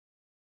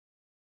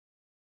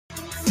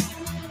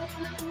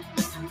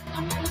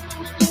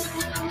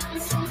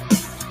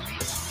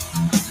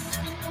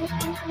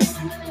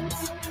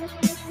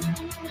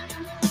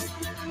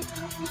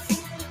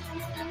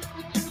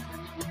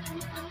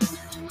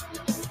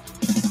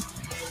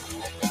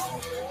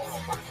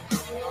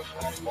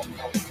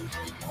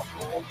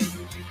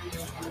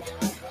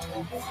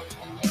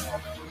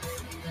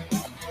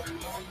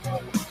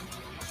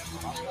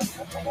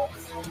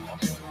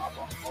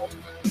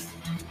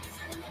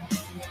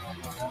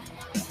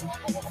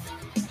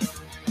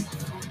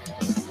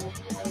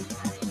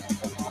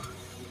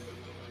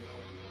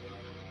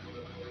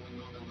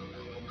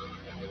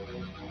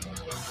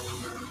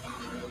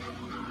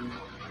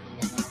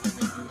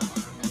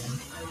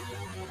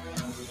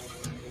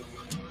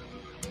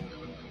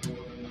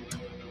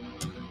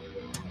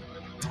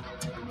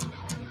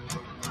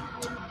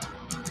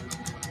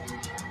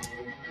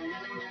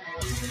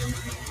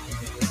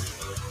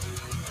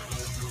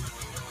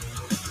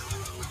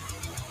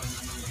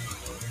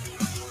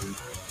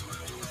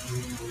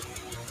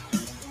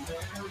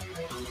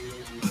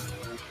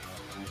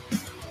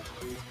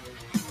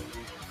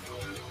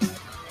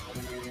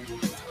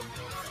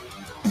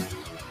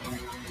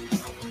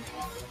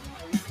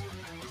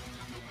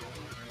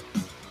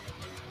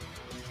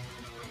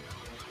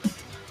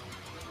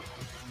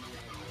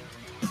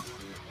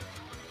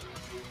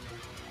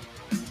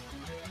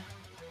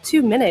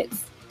2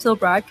 minutes till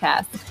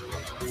broadcast.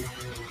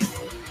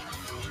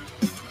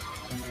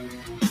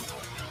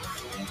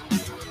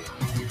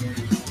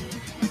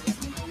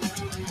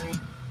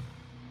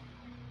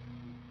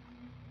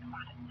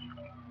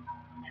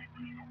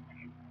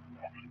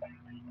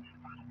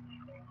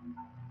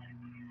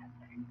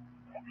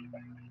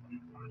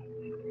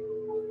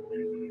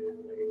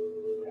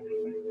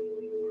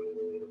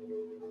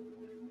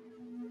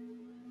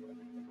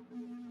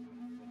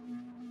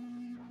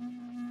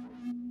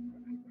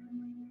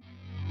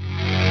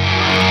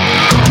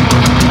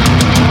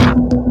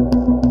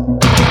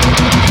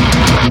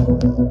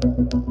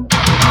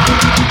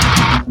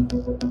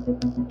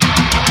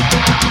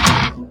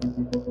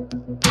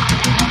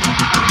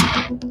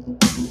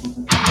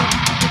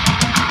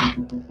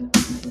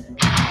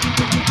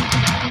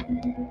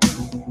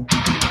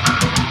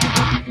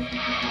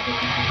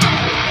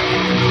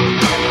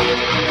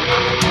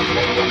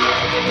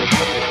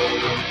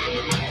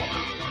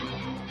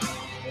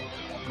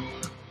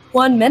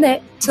 One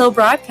minute till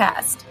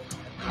broadcast.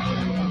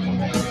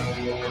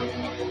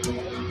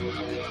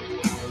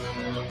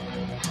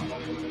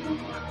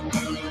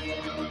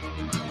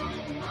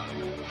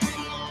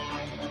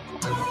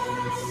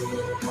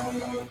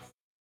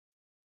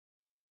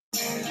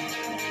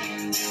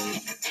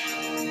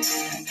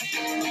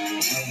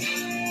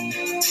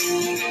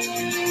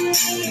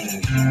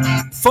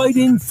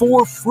 Fighting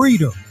for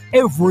freedom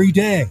every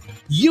day.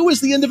 You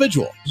as the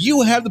individual,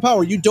 you have the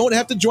power. You don't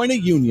have to join a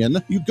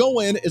union. You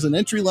go in as an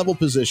entry-level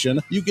position.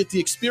 You get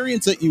the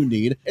experience that you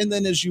need. And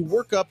then as you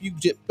work up, you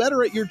get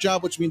better at your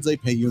job, which means they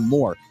pay you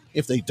more.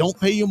 If they don't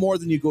pay you more,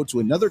 then you go to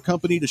another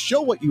company to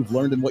show what you've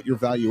learned and what your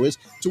value is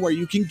to where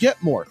you can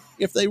get more.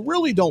 If they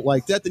really don't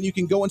like that, then you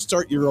can go and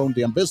start your own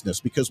damn business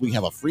because we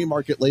have a free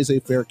market,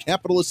 laissez-faire,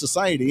 capitalist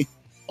society,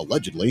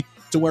 allegedly,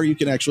 to where you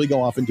can actually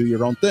go off and do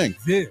your own thing.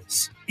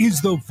 This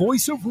is the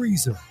Voice of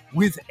Reason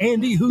with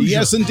Andy Hoosier.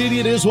 Yes, indeed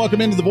it is. Welcome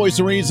into the Voice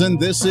of Reason.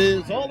 This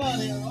is... Hold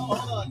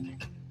on.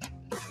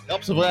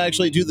 Helps if I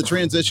actually do the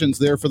transitions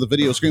there for the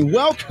video screen.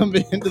 Welcome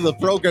into the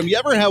program. You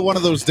ever have one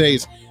of those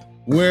days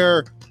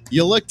where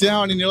you look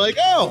down and you're like,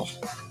 oh,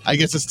 I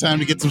guess it's time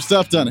to get some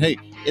stuff done. Hey,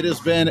 it has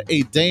been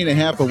a day and a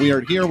half, but we are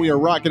here. We are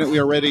rocking it. We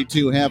are ready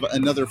to have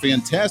another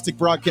fantastic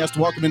broadcast.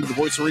 Welcome into the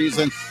Voice of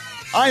Reason.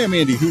 I am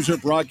Andy Hoosier,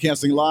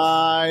 broadcasting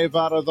live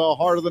out of the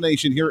heart of the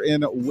nation here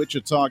in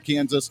Wichita,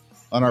 Kansas,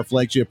 on our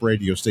flagship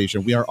radio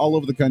station. We are all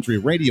over the country,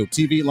 radio,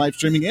 TV, live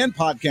streaming, and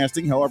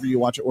podcasting, however you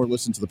watch or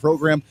listen to the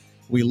program.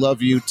 We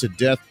love you to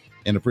death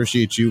and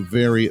appreciate you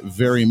very,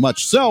 very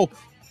much. So,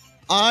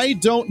 I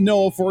don't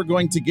know if we're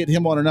going to get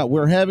him on or not.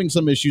 We're having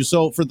some issues.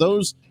 So, for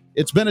those,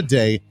 it's been a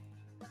day.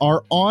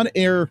 Our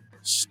on-air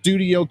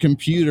studio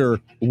computer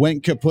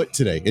went kaput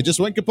today. It just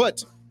went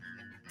kaput.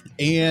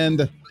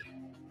 And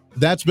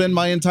that's been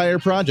my entire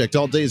project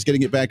all day, is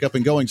getting it back up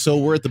and going. So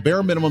we're at the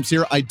bare minimums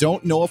here. I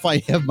don't know if I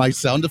have my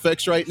sound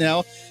effects right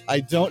now.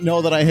 I don't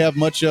know that I have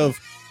much of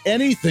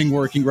anything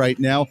working right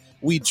now.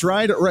 We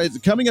tried,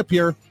 coming up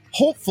here,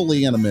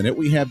 hopefully in a minute,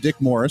 we have Dick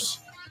Morris,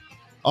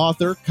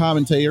 author,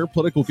 commentator,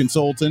 political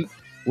consultant,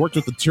 worked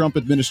with the Trump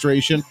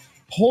administration.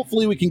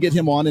 Hopefully we can get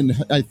him on, and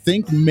I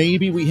think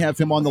maybe we have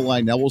him on the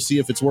line now. We'll see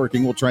if it's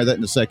working. We'll try that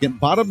in a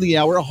second. Bottom of the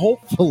hour,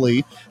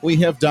 hopefully we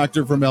have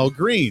Dr. Vermel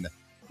Green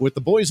with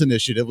the Boys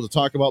Initiative. We'll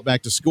talk about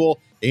back to school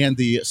and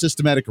the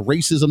systematic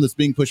racism that's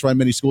being pushed by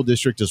many school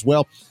districts as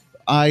well.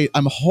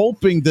 I'm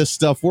hoping this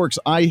stuff works.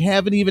 I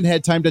haven't even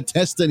had time to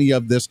test any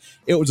of this.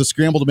 It was a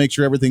scramble to make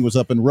sure everything was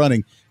up and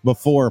running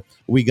before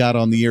we got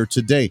on the air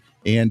today.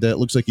 And it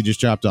looks like he just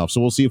chopped off.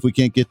 So we'll see if we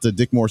can't get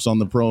Dick Morse on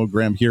the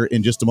program here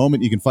in just a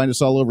moment. You can find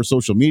us all over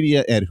social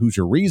media at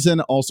Hoosier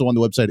Reason, also on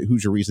the website at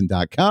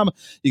HoosierReason.com.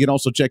 You can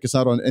also check us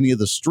out on any of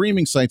the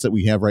streaming sites that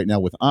we have right now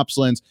with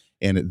OpsLens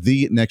and at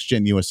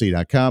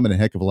thenextgenusa.com and a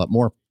heck of a lot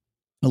more,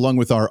 along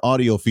with our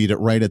audio feed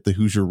right at the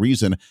Hoosier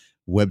Reason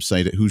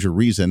website at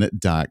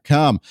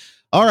HoosierReason.com.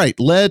 All right,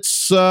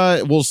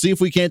 we'll see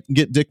if we can't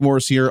get Dick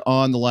Morse here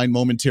on the line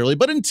momentarily.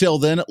 But until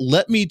then,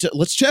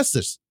 let's test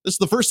this. This is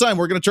the first time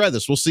we're going to try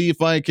this. We'll see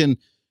if I can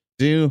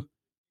do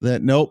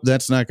that. Nope,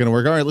 that's not going to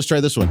work. All right, let's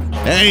try this one.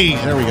 Hey,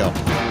 there we go.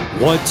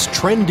 What's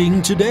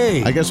trending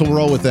today? I guess we'll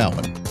roll with that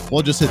one.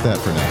 We'll just hit that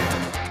for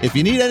now. If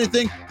you need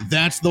anything,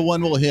 that's the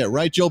one we'll hit.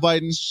 Right, Joe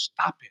Biden?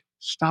 Stop it.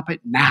 Stop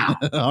it now.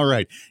 All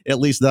right. At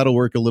least that'll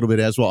work a little bit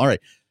as well. All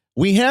right.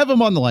 We have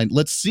him on the line.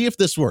 Let's see if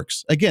this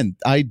works. Again,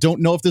 I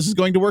don't know if this is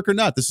going to work or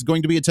not. This is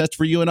going to be a test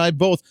for you and I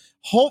both.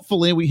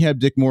 Hopefully, we have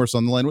Dick Morse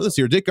on the line with us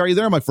here. Dick, are you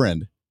there, my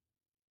friend?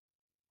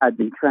 I've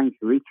been trying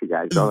to reach you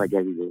guys. All I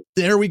get is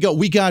there we go.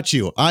 We got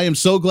you. I am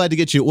so glad to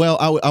get you. Well,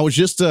 I was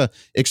just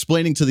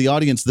explaining to the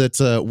audience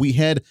that we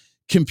had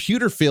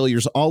computer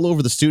failures all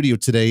over the studio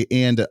today,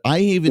 and I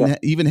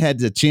even had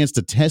the chance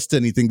to test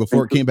anything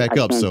before it came back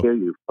up. So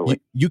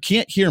you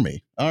can't hear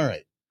me. All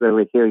right.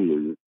 Really hear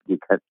you. You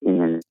cut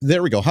in.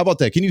 There we go. How about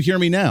that? Can you hear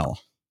me now?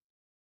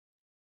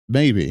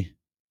 Maybe.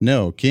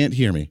 No, can't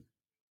hear me.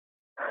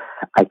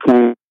 I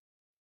can't.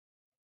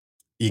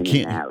 You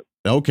can't.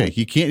 Okay,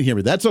 you can't hear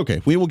me. That's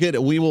okay. We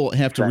will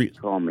have to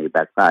call me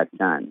about 5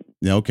 times.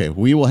 Okay,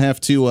 we will have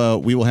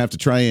to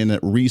try and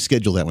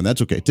reschedule that one.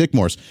 That's okay. Dick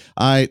Morse.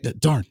 I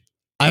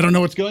don't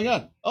know what's going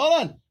on.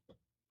 Hold on.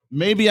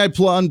 Maybe I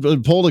pulled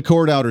a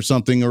cord out or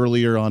something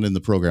earlier on in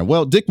the program.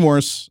 Well, Dick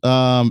Morse,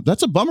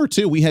 that's a bummer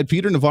too. We had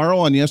Peter Navarro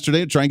on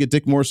yesterday to try and get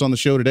Dick Morse on the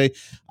show today.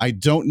 I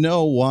don't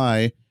know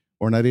why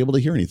we're not able to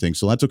hear anything,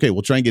 so that's okay.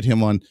 We'll try and get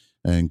him on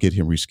and get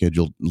him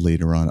rescheduled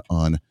later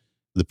on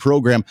the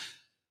program.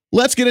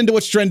 Let's get into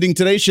what's trending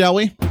today, shall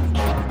we?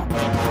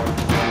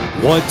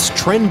 What's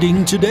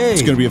trending today?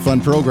 It's going to be a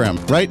fun program,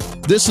 right?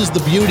 This is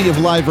the beauty of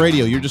live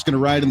radio. You're just going to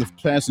ride in the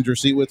passenger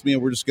seat with me,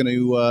 and we're just going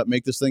to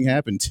make this thing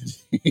happen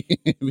today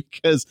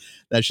because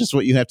that's just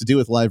what you have to do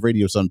with live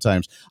radio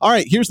sometimes. All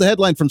right, here's the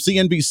headline from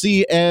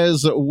CNBC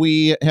as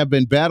we have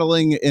been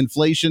battling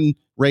inflation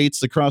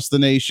rates across the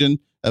nation.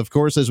 Of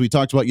course, as we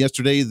talked about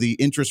yesterday, the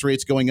interest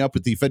rates going up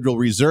at the Federal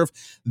Reserve.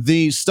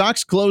 The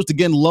stocks closed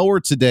again lower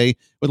today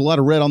with a lot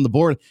of red on the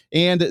board.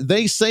 And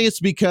they say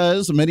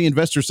many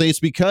investors say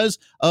it's because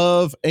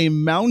of a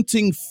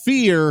mounting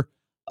fear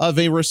of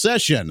a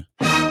recession.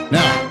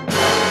 Now,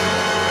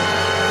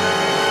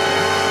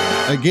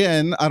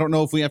 again, I don't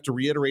know if we have to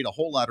reiterate a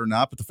whole lot or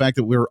not, but the fact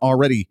that we're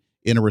already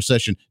in a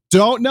recession.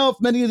 Don't know if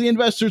many of the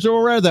investors are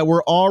aware that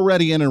we're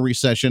already in a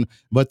recession,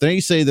 but they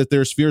say that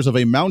there's fears of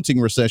a mounting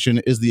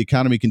recession as the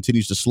economy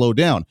continues to slow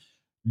down.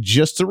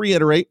 Just to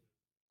reiterate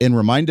and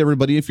remind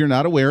everybody, if you're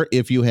not aware,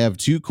 if you have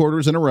 2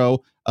 quarters in a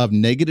row of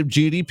negative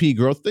GDP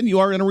growth, then you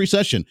are in a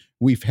recession.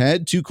 We've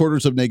had 2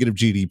 quarters of negative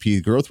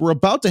GDP growth. We're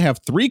about to have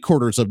 3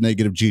 quarters of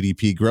negative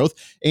GDP growth,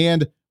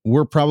 and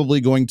we're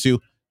probably going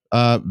to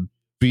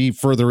be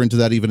further into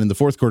that even in the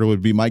fourth quarter would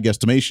be my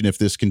guesstimation if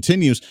this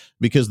continues,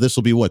 because this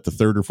will be the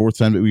 3rd or 4th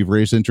time that we've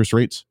raised interest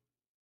rates.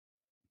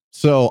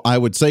 So I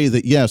would say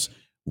that, yes,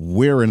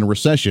 we're in a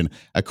recession.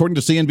 According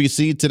to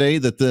CNBC today,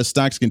 that the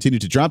stocks continue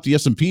to drop. The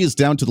S&P is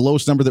down to the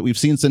lowest number that we've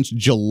seen since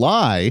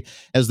July,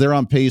 as they're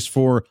on pace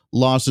for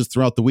losses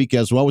throughout the week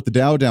as well, with the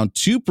Dow down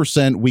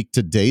 2% week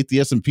to date, the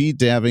S&P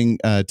down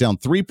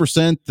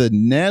 3%, the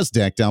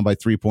NASDAQ down by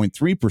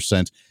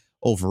 3.3%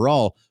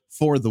 overall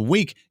for the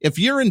week. If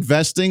you're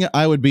investing,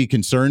 I would be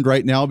concerned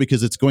right now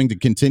because it's going to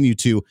continue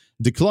to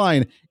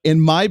decline.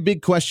 And my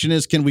big question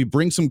is, can we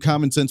bring some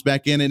common sense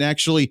back in and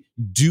actually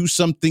do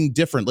something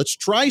different? Let's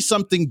try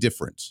something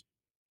different.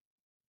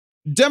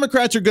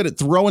 Democrats are good at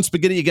throwing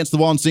spaghetti against the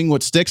wall and seeing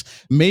what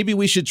sticks. Maybe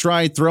we should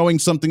try throwing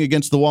something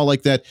against the wall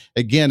like that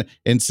again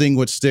and seeing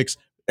what sticks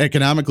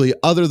economically,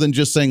 other than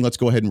just saying, let's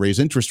go ahead and raise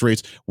interest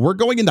rates. We're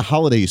going into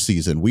holiday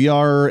season. We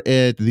are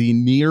at the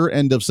near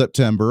end of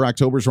September.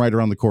 October's right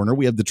around the corner.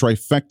 We have the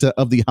trifecta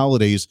of the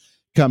holidays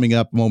coming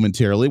up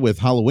momentarily with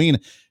Halloween.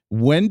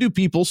 When do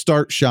people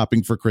start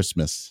shopping for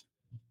Christmas?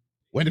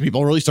 When do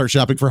people really start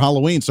shopping for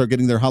Halloween? Start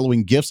getting their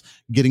Halloween gifts,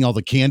 getting all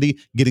the candy,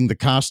 getting the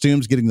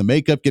costumes, getting the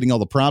makeup, getting all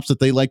the props that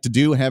they like to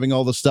do, having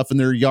all the stuff in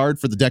their yard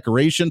for the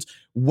decorations.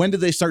 When do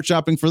they start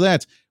shopping for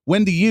that?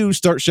 When do you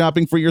start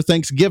shopping for your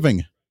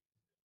Thanksgiving?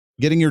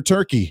 Getting your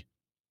turkey,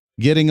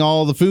 getting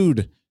all the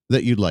food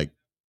that you'd like.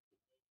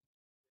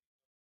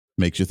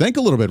 Makes you think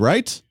a little bit,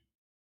 right?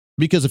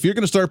 Because if you're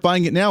going to start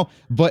buying it now,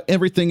 but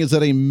everything is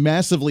at a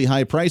massively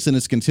high price and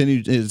it's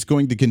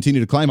going to continue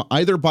to climb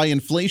either by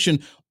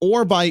inflation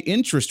or by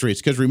interest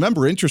rates. Because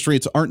remember, interest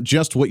rates aren't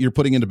just what you're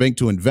putting in the bank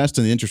to invest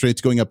in. The interest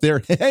rates going up there.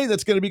 Hey,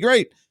 that's going to be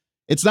great.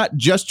 It's not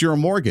just your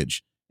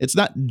mortgage. It's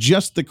not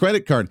just the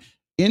credit card.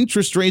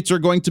 interest rates are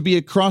going to be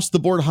across the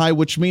board high,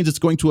 which means it's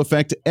going to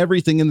affect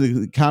everything in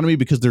the economy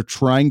because they're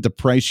trying to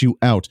price you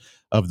out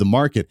of the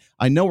market.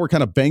 I know we're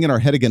kind of banging our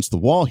head against the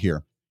wall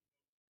here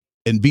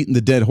and beating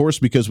the dead horse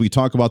because we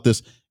talk about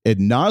this ad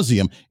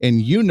nauseum,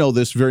 and you know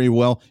this very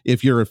well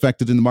if you're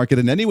affected in the market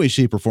in any way,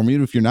 shape, or form.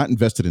 Even if you're not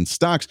invested in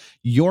stocks,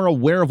 you're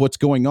aware of what's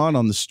going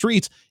on the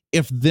streets.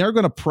 If they're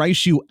going to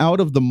price you out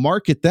of the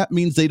market, that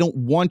means they don't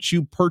want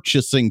you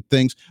purchasing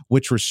things,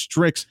 which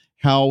restricts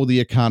how the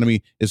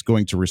economy is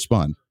going to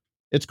respond.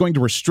 It's going to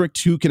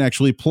restrict who can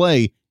actually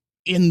play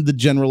in the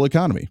general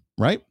economy,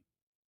 right?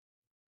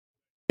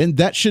 And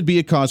that should be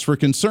a cause for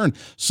concern.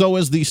 So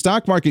as the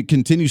stock market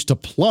continues to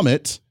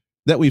plummet,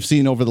 that we've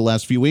seen over the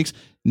last few weeks,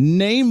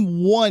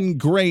 name one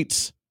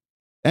great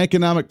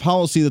economic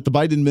policy that the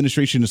Biden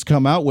administration has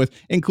come out with,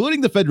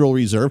 including the Federal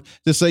Reserve,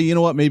 to say, you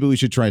know what, maybe we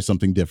should try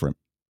something different.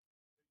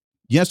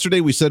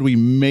 Yesterday, we said we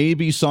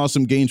maybe saw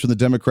some gains from the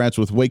Democrats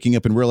with waking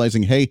up and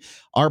realizing, hey,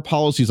 our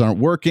policies aren't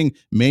working.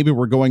 Maybe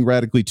we're going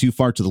radically too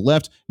far to the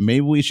left.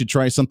 Maybe we should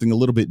try something a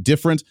little bit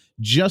different.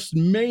 Just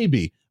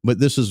maybe. But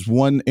this is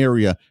one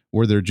area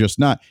where they're just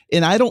not.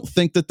 And I don't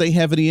think that they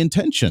have any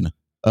intention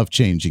of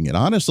changing it,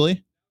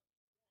 honestly.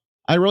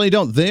 I really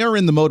don't. They are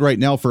in the mode right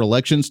now for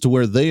elections to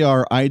where they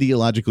are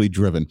ideologically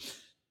driven.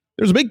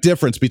 There's a big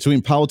difference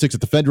between politics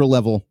at the federal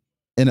level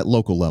and at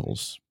local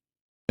levels.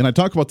 And I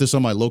talk about this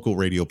on my local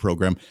radio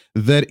program,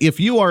 that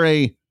if you are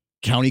a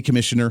county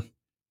commissioner,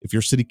 if you're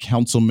a city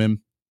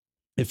councilman,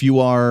 if you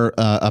are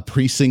a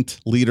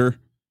precinct leader,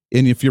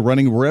 and if you're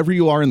running wherever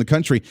you are in the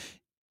country,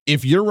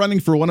 if you're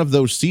running for one of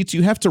those seats,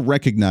 you have to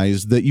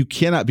recognize that you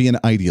cannot be an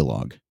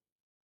ideologue.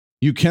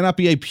 You cannot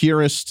be a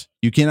purist.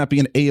 You cannot be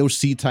an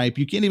AOC type.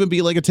 You can't even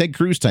be like a Ted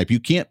Cruz type. You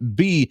can't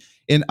be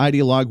an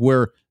ideologue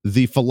where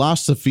the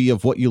philosophy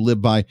of what you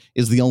live by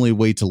is the only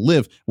way to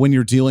live when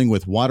you're dealing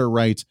with water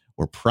rights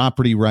or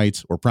property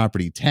rights or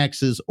property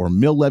taxes or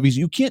mill levies.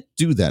 You can't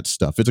do that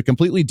stuff. It's a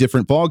completely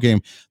different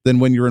ballgame than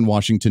when you're in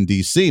Washington,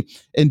 D.C.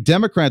 And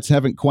Democrats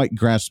haven't quite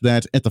grasped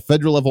that at the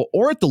federal level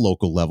or at the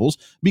local levels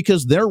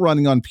because they're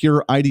running on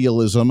pure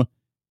idealism,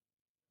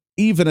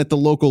 even at the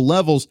local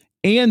levels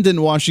and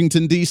in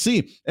Washington,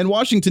 D.C. And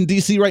Washington,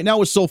 D.C. right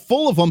now is so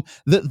full of them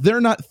that they're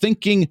not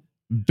thinking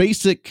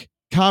basic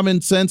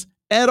common sense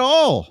at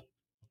all.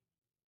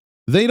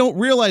 They don't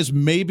realize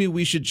maybe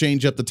we should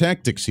change up the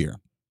tactics here.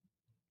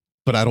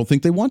 But I don't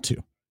think they want to.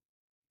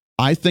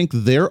 I think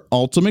their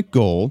ultimate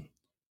goal,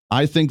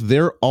 I think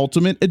their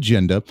ultimate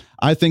agenda,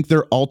 I think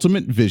their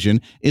ultimate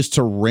vision is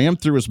to ram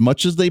through as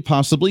much as they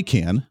possibly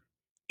can,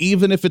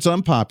 even if it's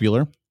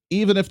unpopular,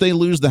 even if they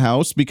lose the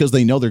House, because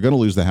they know they're going to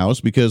lose the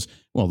House because,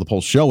 well, the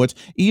polls show it,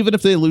 even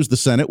if they lose the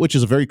Senate, which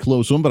is a very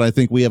close one, but I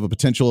think we have a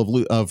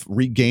potential of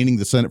regaining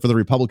the Senate for the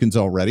Republicans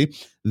already.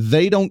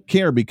 They don't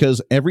care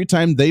because every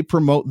time they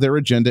promote their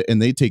agenda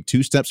and they take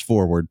two steps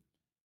forward,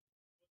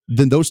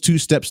 then those two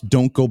steps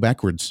don't go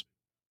backwards.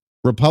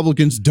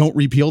 Republicans don't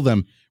repeal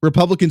them.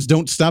 Republicans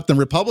don't stop them.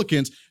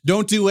 Republicans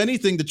don't do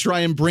anything to try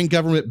and bring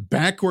government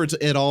backwards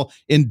at all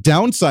in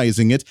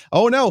downsizing it.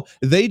 Oh, no,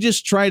 they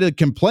just try to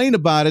complain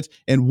about it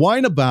and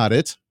whine about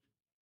it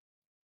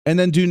and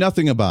then do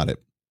nothing about it.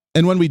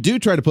 And when we do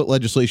try to put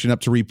legislation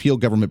up to repeal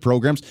government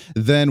programs,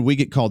 then we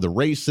get called the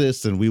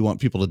racists and we want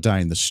people to die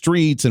in the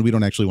streets and we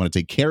don't actually want to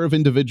take care of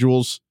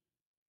individuals.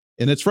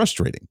 And it's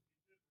frustrating.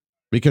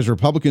 Because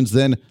Republicans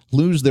then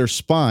lose their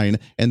spine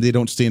and they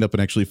don't stand up and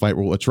actually fight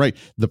for what's right.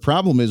 The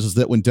problem is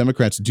that when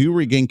Democrats do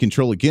regain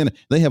control again,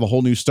 they have a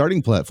whole new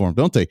starting platform,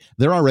 don't they?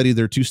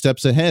 They're two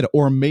steps ahead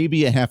or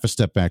maybe a half a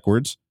step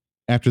backwards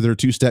after their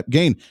two-step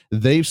gain.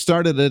 They've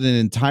started at an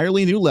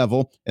entirely new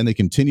level and they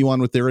continue on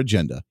with their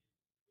agenda.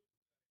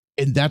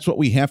 And that's what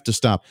we have to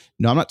stop.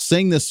 Now, I'm not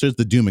saying this as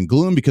the doom and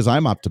gloom because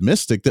I'm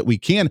optimistic that we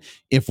can.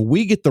 If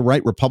we get the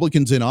right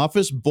Republicans in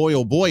office, boy,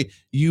 oh boy,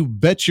 you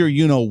bet your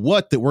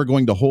you-know-what that we're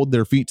going to hold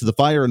their feet to the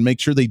fire and make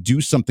sure they do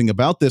something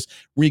about this,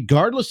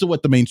 regardless of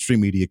what the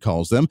mainstream media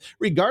calls them,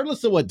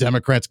 regardless of what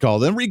Democrats call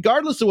them,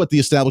 regardless of what the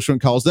establishment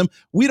calls them.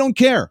 We don't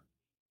care.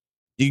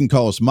 You can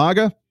call us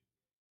MAGA.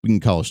 You can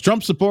call us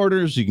Trump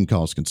supporters. You can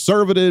call us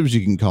conservatives.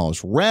 You can call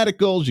us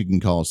radicals. You can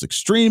call us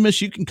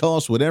extremists. You can call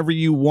us whatever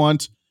you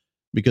want.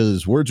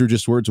 Because words are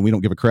just words and we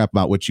don't give a crap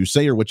about what you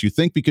say or what you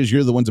think because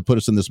you're the ones that put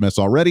us in this mess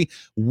already.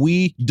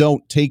 We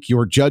don't take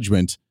your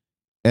judgment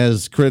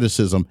as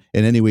criticism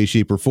in any way,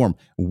 shape, or form.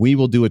 We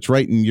will do what's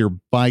right. And you're,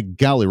 by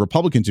golly,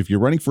 Republicans, if you're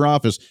running for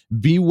office,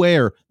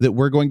 beware that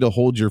we're going to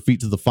hold your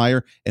feet to the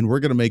fire and we're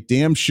going to make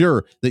damn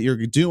sure that you're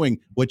doing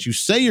what you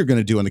say you're going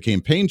to do on the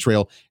campaign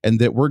trail and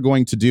that we're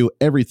going to do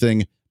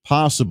everything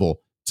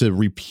possible to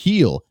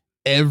repeal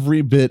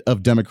every bit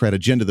of Democrat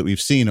agenda that we've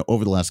seen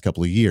over the last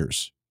couple of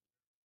years.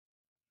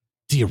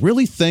 Do you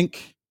really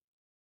think,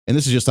 and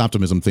this is just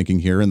optimism thinking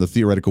here in the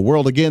theoretical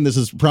world, again, this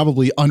is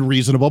probably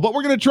unreasonable, but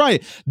we're going to try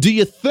it. Do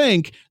you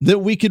think that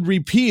we could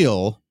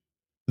repeal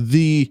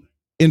the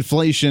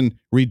Inflation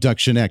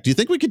Reduction Act? Do you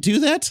think we could do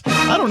that?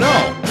 I don't know.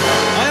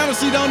 I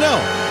honestly don't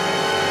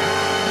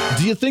know.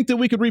 Do you think that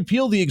we could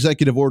repeal the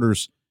executive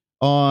orders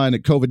on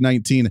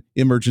COVID-19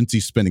 emergency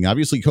spending.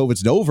 Obviously,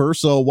 COVID's over,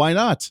 so why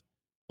not?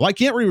 Why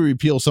can't we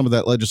repeal some of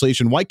that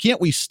legislation? Why can't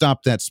we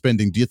stop that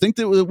spending? Do you think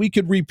that we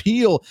could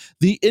repeal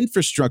the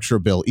infrastructure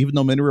bill? Even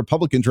though many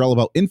Republicans are all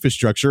about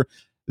infrastructure,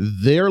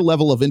 their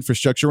level of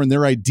infrastructure and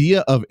their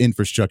idea of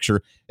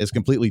infrastructure is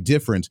completely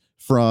different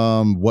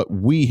from what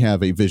we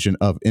have a vision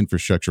of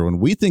infrastructure. When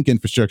we think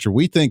infrastructure,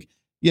 we think,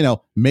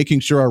 making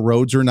sure our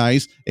roads are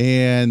nice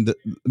and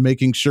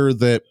making sure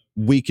that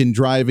we can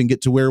drive and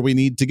get to where we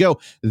need to go.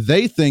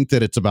 They think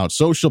that it's about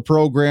social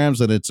programs,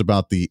 that it's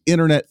about the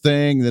internet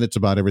thing, that it's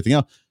about everything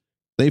else.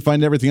 They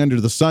find everything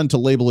under the sun to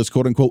label as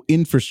quote unquote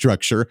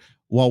infrastructure,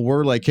 while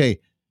we're like, hey,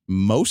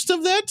 most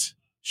of that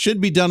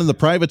should be done in the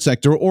private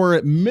sector or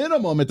at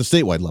minimum at the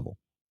statewide level.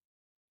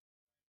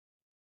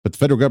 But the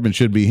federal government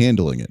should be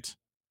handling it.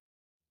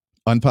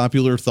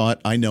 Unpopular thought,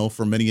 I know,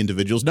 for many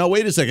individuals. No,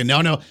 wait a second.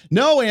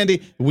 No,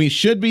 Andy. We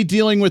should be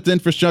dealing with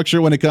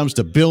infrastructure when it comes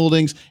to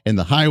buildings and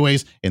the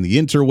highways and the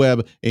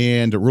interweb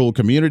and rural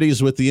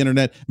communities with the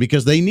internet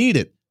because they need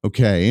it.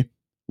 Okay.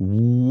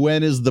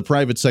 When is the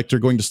private sector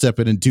going to step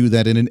in and do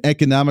that in an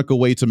economical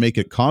way to make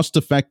it cost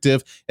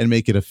effective and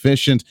make it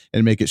efficient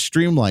and make it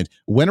streamlined?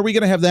 When are we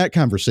going to have that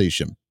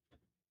conversation?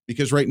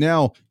 Because right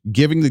now,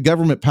 giving the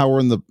government power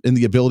and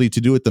the ability to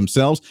do it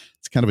themselves,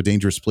 it's kind of a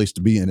dangerous place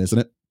to be in, isn't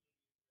it?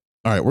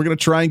 All right, we're going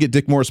to try and get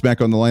Dick Morris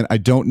back on the line. I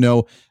don't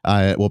know.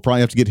 We'll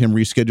probably have to get him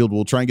rescheduled.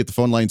 We'll try and get the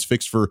phone lines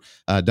fixed for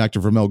Dr.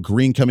 Vermel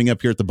Green coming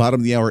up here at the bottom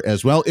of the hour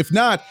as well. If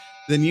not,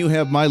 then you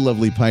have my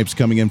lovely pipes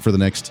coming in for the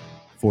next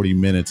 40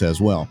 minutes as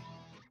well.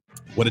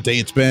 What a day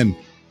it's been.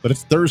 But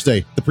it's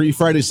Thursday, the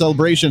pre-Friday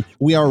celebration.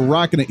 We are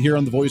rocking it here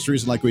on The Voice of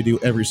Reason like we do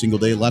every single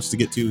day. Lots to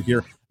get to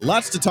here.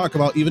 Lots to talk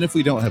about, even if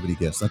we don't have any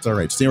guests. That's all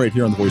right. Stay right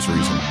here on The Voice of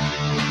Reason.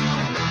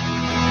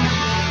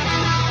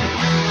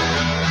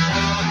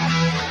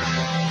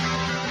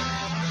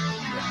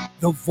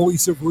 The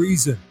Voice of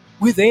Reason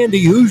with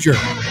Andy Hoosier.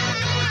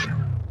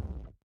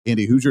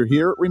 Andy Hoosier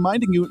here,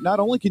 reminding you not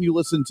only can you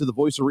listen to The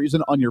Voice of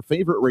Reason on your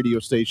favorite radio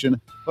station,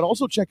 but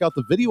also check out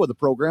the video of the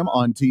program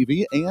on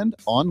TV and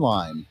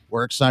online.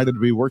 We're excited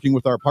to be working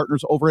with our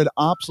partners over at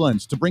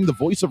OpsLens to bring The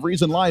Voice of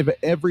Reason live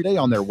every day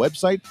on their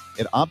website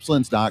at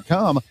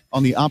opslens.com,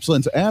 on the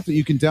OpsLens app that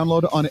you can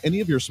download on any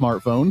of your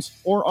smartphones,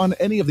 or on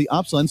any of the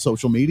OpsLens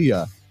social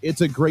media.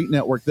 It's a great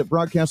network that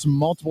broadcasts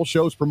multiple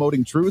shows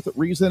promoting truth,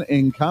 reason,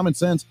 and common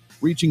sense,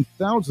 reaching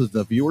thousands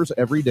of viewers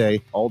every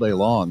day, all day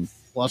long.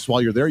 Plus,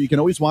 while you're there, you can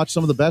always watch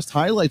some of the best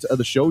highlights of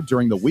the show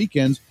during the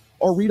weekends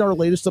or read our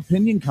latest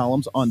opinion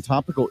columns on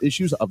topical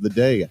issues of the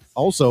day.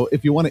 Also,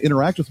 if you want to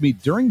interact with me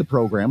during the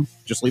program,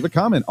 just leave a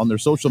comment on their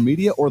social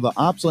media or the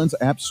OpsLens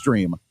app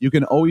stream. You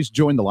can always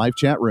join the live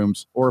chat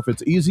rooms, or if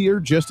it's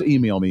easier, just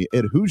email me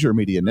at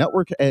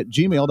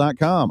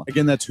HoosierMediaNetwork@gmail.com.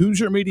 Again, that's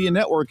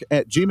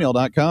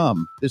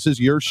HoosierMediaNetwork@gmail.com. This is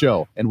your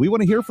show, and we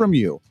want to hear from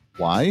you.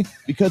 Why?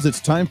 Because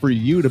it's time for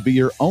you to be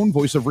your own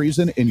voice of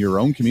reason in your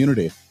own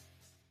community.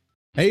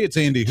 Hey, it's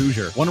Andy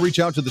Hoosier. Want to reach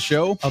out to the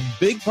show? A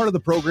big part of the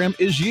program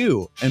is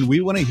you, and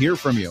we want to hear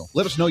from you.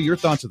 Let us know your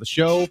thoughts of the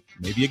show,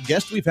 maybe a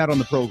guest we've had on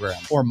the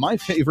program, or my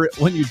favorite,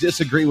 when you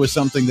disagree with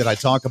something that I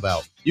talk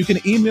about. You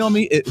can email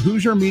me at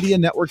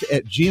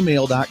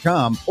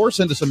HoosierMediaNetwork@gmail.com or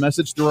send us a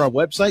message through our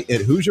website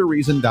at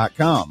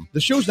HoosierReason.com.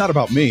 The show's not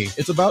about me,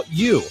 it's about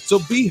you. So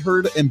be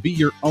heard and be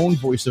your own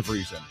voice of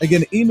reason.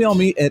 Again, email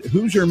me at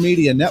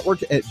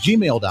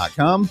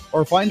HoosierMediaNetwork@gmail.com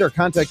or find our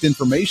contact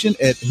information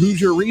at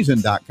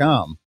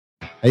HoosierReason.com.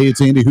 Hey, it's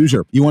Andy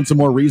Hoosier. You want some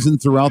more reason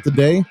throughout the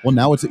day? Well,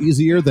 now it's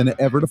easier than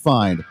ever to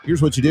find.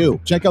 Here's what you do.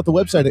 Check out the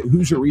website at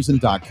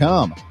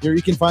HoosierReason.com. Here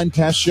you can find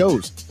past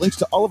shows, links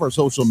to all of our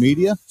social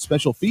media,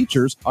 special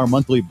features, our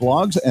monthly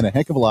blogs, and a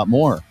heck of a lot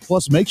more.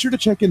 Plus, make sure to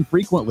check in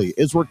frequently,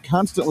 as we're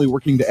constantly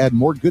working to add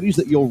more goodies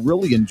that you'll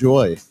really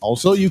enjoy.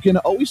 Also, you can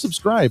always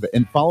subscribe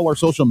and follow our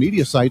social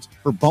media sites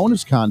for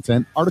bonus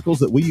content, articles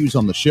that we use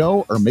on the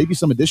show, or maybe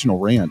some additional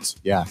rants.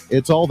 Yeah,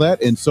 it's all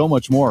that and so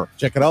much more.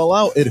 Check it all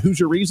out at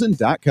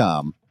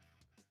HoosierReason.com.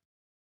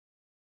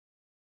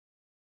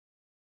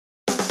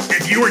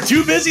 If you were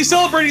too busy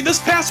celebrating this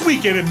past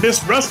weekend and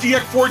missed Rusty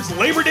Eck Ford's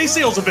Labor Day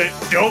sales event,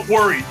 don't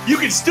worry. You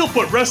can still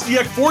put Rusty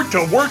Eck Ford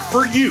to work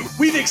for you.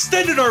 We've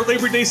extended our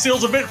Labor Day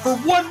sales event for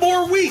one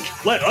more week.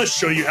 Let us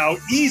show you how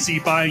easy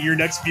buying your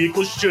next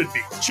vehicle should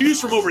be.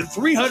 Choose from over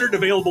 300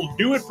 available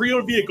new and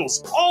pre-owned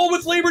vehicles, all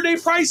with Labor Day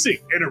pricing.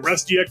 And at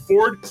Rusty Eck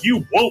Ford,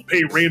 you won't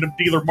pay random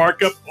dealer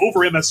markup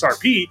over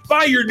MSRP.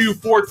 Buy your new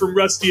Ford from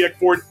Rusty Eck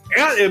Ford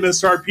at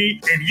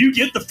MSRP, and you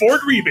get the Ford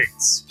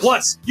rebates.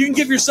 Plus, you can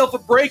give yourself a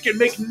break and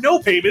make no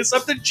payments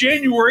up to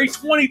January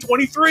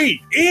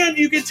 2023. And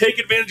you can take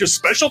advantage of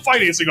special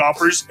financing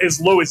offers as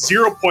low as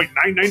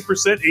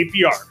 0.99%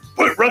 APR.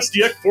 Put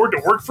Rusty Eck Ford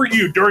to work for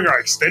you during our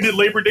extended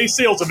Labor Day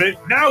sales event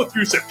now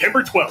through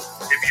September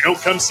 12th. If you don't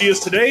come see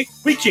us today,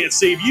 we can't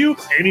save you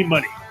any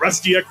money.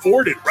 Rusty Eck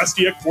Ford and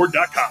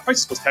rustyeckford.com.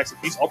 Prices plus tax and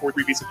fees. All Ford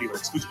rebates and dealer.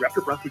 Exclusive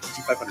Raptor, Bronco,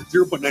 GT500,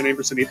 0.99%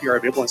 APR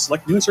available on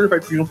select new and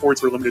certified pre-owned Fords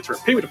for a limited term.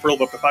 Payment deferral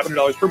of up to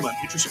 $500 per month.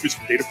 Interest reduced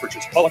from date of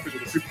purchase. All offers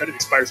with approved credit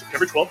expires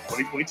September 12,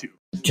 2022.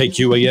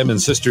 KQAM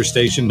and sister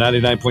station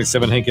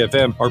 99.7 Hank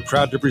FM are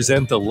proud to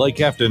present the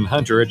Lake Afton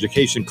Hunter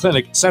Education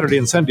Clinic Saturday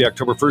and Sunday,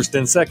 October 1st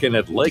and 2nd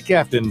at Lake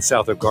Afton,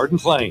 south of Garden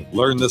Plain.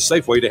 Learn the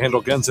safe way to handle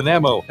guns and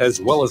ammo,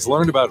 as well as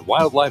learn about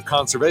wildlife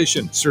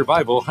conservation,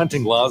 survival,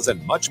 hunting laws,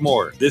 and much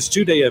more. This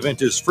two-day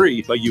event is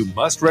free, but you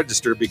must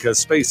register because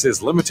space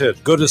is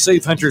limited. Go to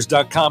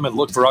safehunters.com and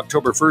look for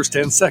October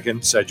 1st and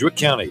 2nd, Sedgwick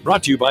County.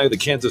 Brought to you by the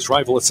Kansas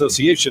Rifle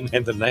Association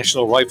and the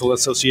National Rifle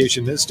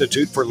Association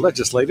Institute for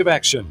Legislative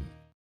Action.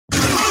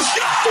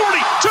 40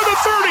 to the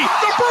 30.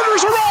 The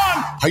Burners are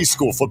on. High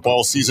school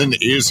football season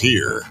is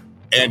here,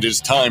 and it's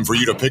time for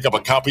you to pick up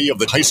a copy of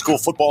the High School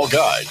Football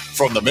Guide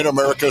from the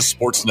Mid-America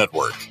Sports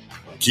Network.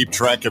 Keep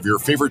track of your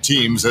favorite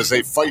teams as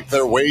they fight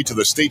their way to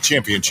the state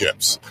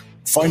championships.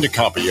 Find a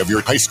copy of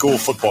your High School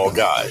Football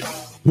Guide.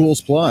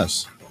 Pools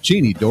Plus,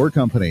 Cheney Door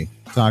Company,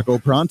 Taco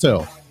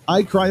Pronto,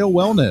 iCryo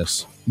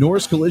Wellness,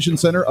 Norris Collision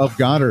Center of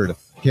Goddard,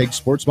 Keg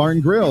Sports Bar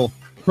and Grill,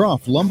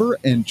 Croft Lumber,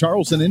 and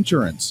Charleston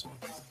Insurance.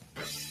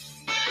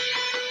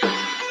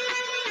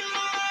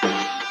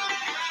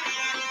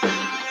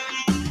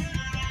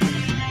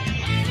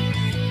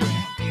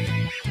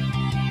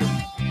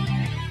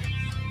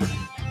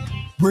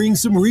 Bring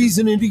some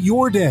reason into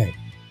your day.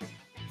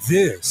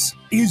 This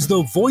is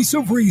the Voice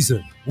of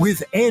Reason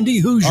with Andy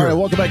Hoosier. All right,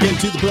 welcome back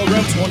into the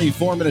program.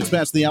 24 minutes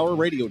past the hour.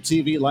 Radio,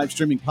 TV, live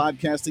streaming,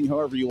 podcasting,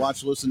 however you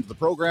watch, listen to the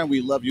program.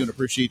 We love you and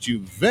appreciate you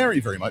very,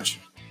 very much.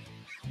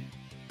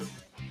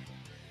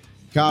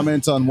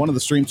 Comment on one of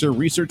the streams here.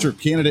 Research your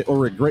candidate or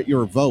regret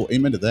your vote.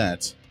 Amen to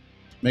that.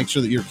 Make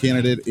sure that your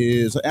candidate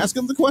is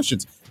asking the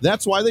questions.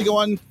 That's why they go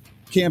on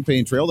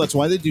campaign trail. That's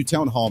why they do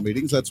town hall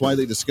meetings. That's why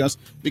they discuss,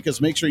 because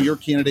make sure your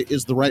candidate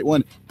is the right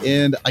one.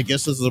 And I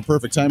guess this is a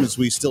perfect time as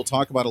we still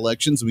talk about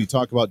elections. We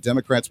talk about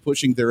Democrats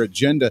pushing their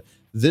agenda.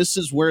 This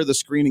is where the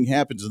screening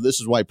happens. And this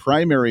is why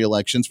primary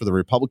elections for the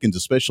Republicans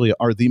especially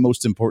are the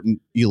most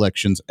important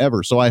elections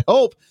ever. So I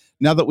hope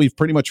now that we've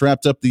pretty much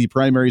wrapped up the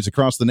primaries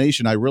across the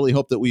nation, I really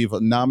hope that we've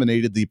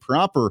nominated the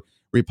proper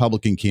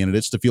Republican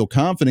candidates to feel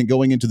confident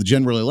going into the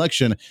general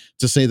election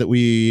to say that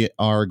we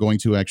are going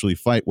to actually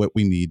fight what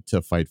we need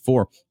to fight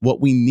for. What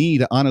we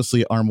need,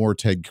 honestly, are more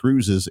Ted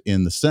Cruz's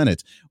in the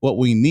Senate. What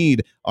we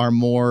need are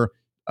more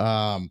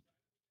the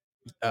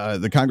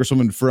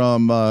congresswoman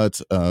from,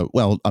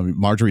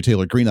 Marjorie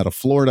Taylor Greene out of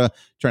Florida,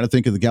 trying to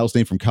think of the gal's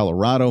name from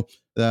Colorado,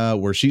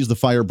 where she's the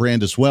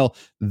firebrand as well.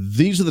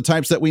 These are the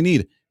types that we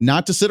need,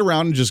 not to sit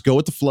around and just go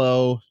with the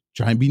flow,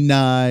 try and be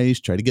nice,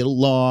 try to get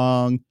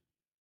along.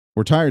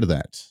 We're tired of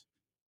that.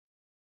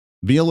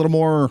 Be a little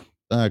more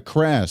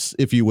crass,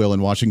 if you will, in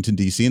Washington,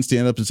 D.C. and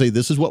stand up and say,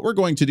 this is what we're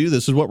going to do.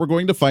 This is what we're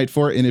going to fight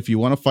for. And if you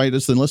want to fight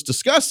us, then let's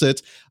discuss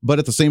it. But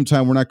at the same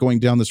time, we're not going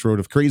down this road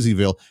of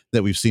Crazyville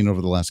that we've seen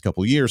over the last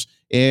couple of years.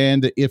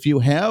 And if you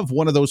have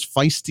one of those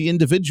feisty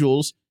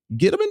individuals,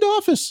 get them into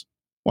office.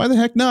 Why the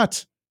heck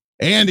not?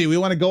 Andy, we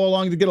want to go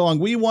along to get along.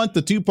 We want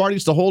the two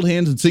parties to hold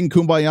hands and sing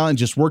Kumbaya and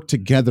just work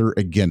together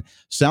again.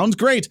 Sounds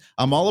great.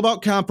 I'm all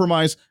about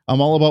compromise.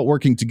 I'm all about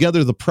working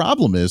together. The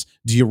problem is,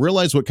 do you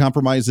realize what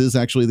compromise is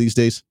actually these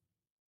days?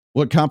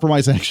 What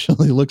compromise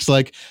actually looks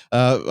like,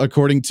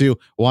 according to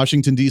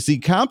Washington, D.C.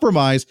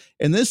 Compromise,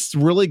 and this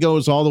really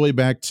goes all the way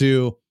back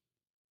to,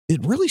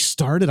 it really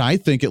started, I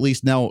think, at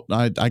least now,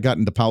 I got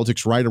into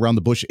politics right around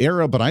the Bush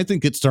era, but I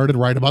think it started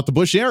right about the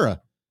Bush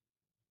era,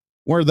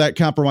 where that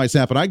compromise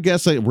happened. I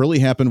guess it really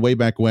happened way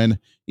back when,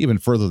 even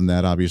further than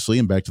that, obviously,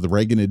 and back to the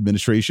Reagan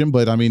administration.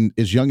 But I mean,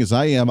 as young as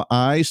I am,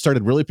 I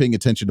started really paying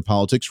attention to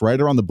politics right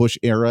around the Bush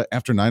era,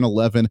 after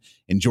 9/11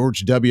 and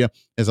George W.,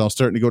 as I was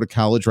starting to go to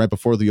college right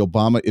before the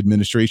Obama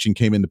administration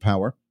came into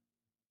power.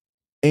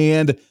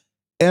 And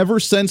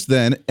ever since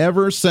then,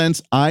 ever since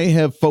I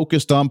have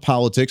focused on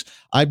politics,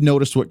 I've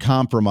noticed what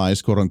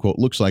compromise, quote unquote,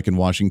 looks like in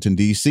Washington,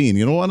 D.C. And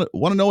you know,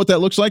 want to know what that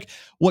looks like?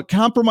 What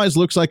compromise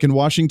looks like in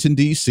Washington,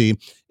 D.C.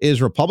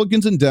 is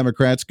Republicans and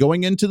Democrats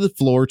going into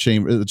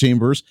the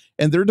chambers,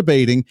 and they're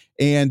debating.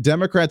 And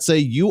Democrats say,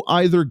 you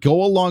either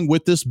go along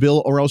with this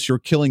bill or else you're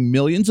killing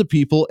millions of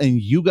people, and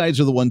you guys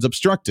are the ones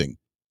obstructing.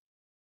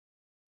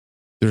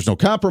 There's no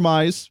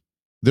compromise.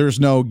 There's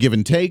no give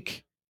and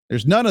take.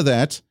 There's none of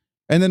that.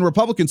 And then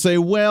Republicans say,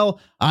 well,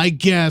 I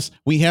guess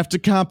we have to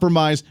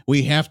compromise.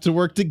 We have to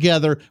work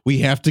together. We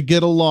have to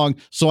get along.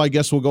 So I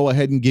guess we'll go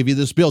ahead and give you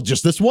this bill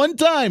just this one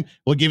time.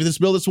 We'll give you this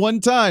bill this one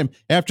time.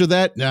 After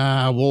that,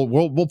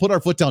 we'll put our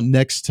foot down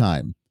next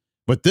time.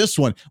 But this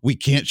one, we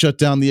can't shut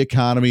down the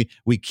economy.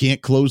 We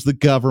can't close the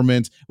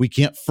government. We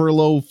can't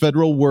furlough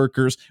federal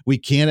workers. We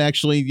can't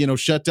actually,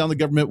 shut down the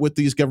government with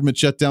these government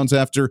shutdowns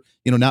after,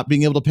 not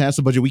being able to pass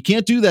a budget. We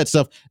can't do that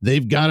stuff.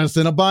 They've got us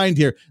in a bind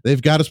here.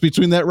 They've got us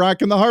between that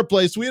rock and the hard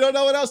place. We don't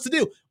know what else to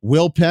do.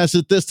 We'll pass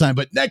it this time,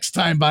 but next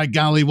time, by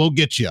golly, we'll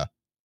get you.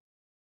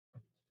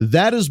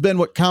 That has been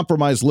what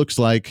compromise looks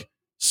like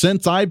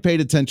since I paid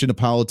attention to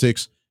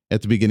politics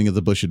at the beginning of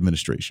the Bush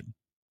administration.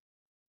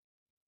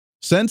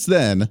 Since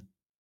then,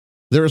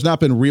 there has not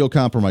been real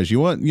compromise. You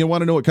want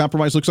to know what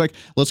compromise looks like?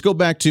 Let's go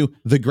back to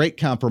the Great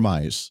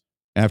Compromise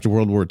after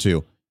World War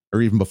II,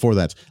 or even before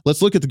that.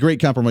 Let's look at the Great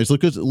Compromise.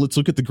 Let's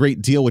look at the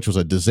Great Deal, which was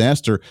a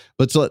disaster.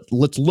 But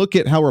let's look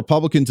at how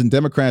Republicans and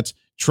Democrats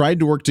tried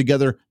to work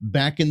together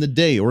back in the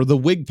day, or the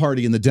Whig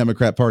Party and the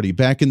Democrat Party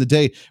back in the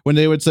day, when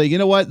they would say, you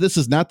know what, this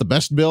is not the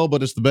best bill,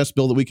 but it's the best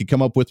bill that we could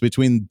come up with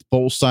between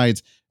both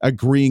sides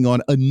agreeing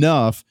on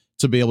enough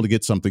to be able to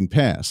get something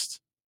passed.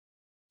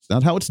 It's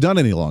not how it's done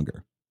any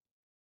longer.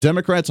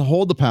 Democrats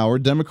hold the power.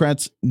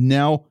 Democrats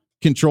now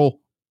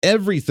control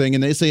everything,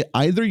 and they say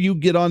either you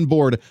get on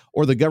board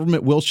or the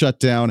government will shut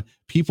down,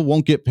 people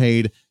won't get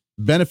paid,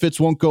 benefits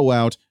won't go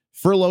out,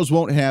 furloughs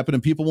won't happen,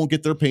 and people won't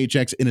get their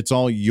paychecks, and it's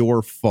all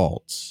your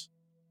fault.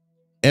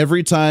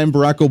 Every time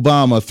Barack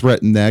Obama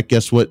threatened that,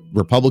 guess what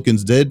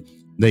Republicans did?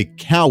 They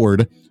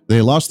cowered,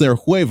 they lost their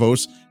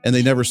huevos, and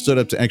they never stood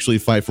up to actually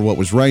fight for what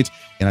was right.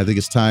 And I think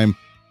it's time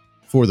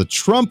for the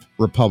Trump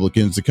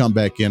Republicans to come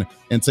back in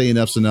and say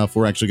enough's enough.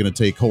 We're actually going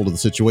to take hold of the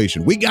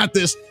situation. We got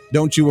this.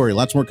 Don't you worry.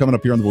 Lots more coming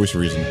up here on The Voice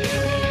of Reason.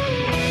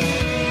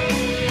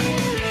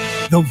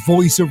 The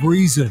Voice of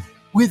Reason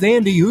with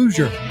Andy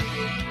Hoosier.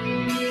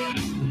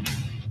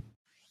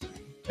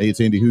 Hey,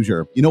 it's Andy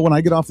Hoosier. You know, when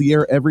I get off the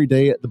air every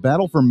day, the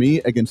battle for me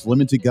against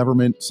limited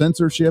government,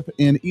 censorship,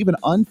 and even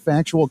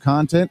unfactual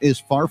content is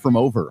far from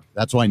over.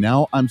 That's why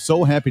now I'm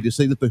so happy to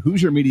say that the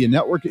Hoosier Media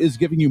Network is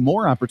giving you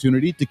more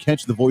opportunity to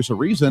catch The Voice of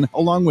Reason,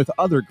 along with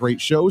other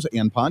great shows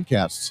and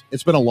podcasts.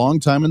 It's been a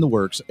long time in the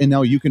works, and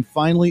now you can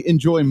finally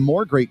enjoy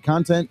more great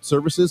content,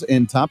 services,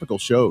 and topical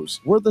shows.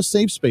 We're the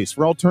safe space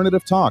for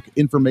alternative talk,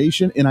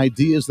 information, and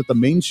ideas that the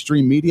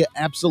mainstream media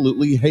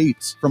absolutely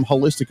hates. From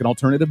holistic and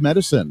alternative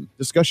medicine,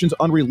 discussions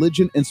on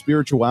religion and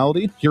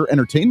spirituality, pure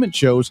entertainment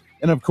shows,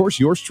 and of course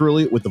yours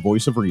truly with The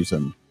Voice of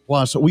Reason.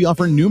 Plus, we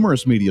offer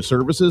numerous media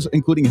services,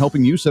 including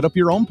helping you set up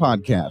your own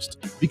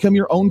podcast, become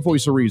your own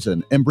voice of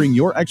reason, and bring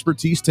your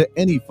expertise to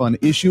any fun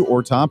issue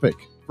or topic.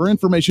 For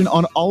information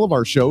on all of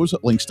our shows,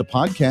 links to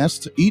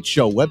podcasts, each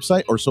show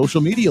website or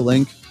social media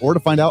link, or to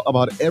find out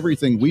about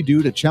everything we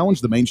do to challenge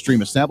the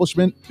mainstream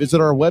establishment,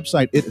 visit our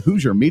website at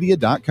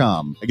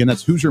HoosierMedia.com. Again,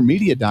 that's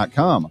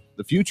HoosierMedia.com,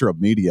 the future of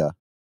media.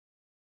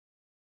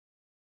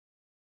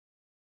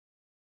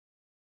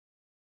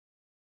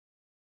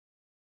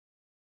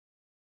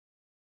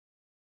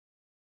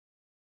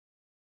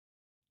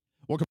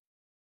 Welcome.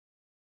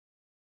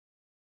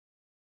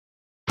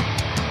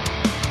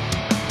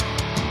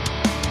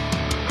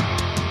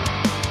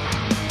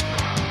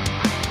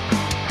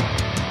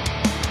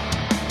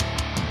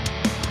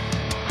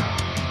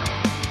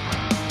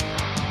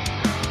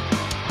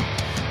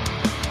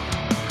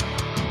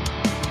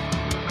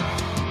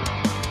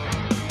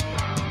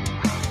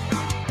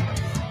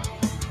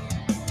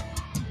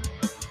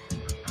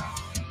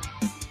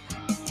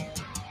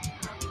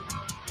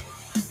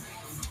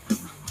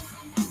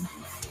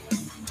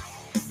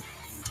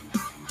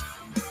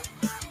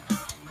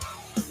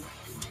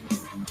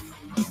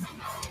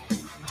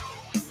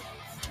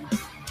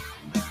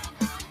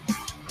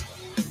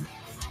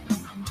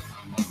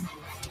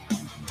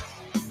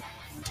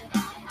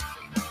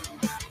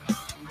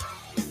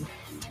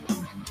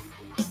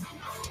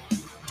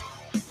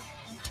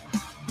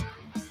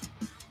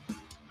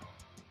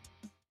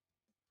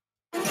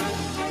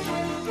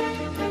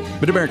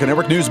 Mid-America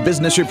Network News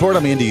Business Report.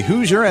 I'm Andy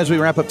Hoosier. As we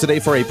wrap up today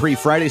for a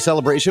pre-Friday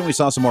celebration, we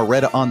saw some more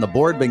red on the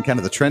board, been kind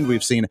of the trend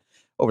we've seen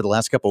over the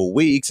last couple of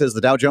weeks, as the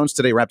Dow Jones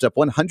today wrapped up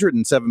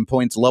 107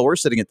 points lower,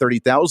 sitting at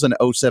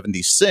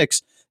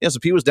 30,076. The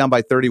S&P was down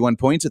by 31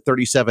 points at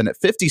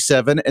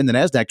 37,57, and the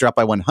NASDAQ dropped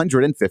by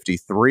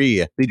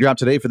 153. The drop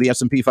today for the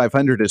S&P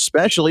 500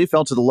 especially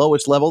fell to the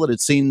lowest level that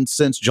it's seen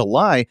since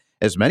July,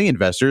 as many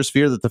investors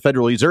fear that the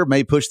Federal Reserve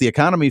may push the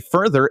economy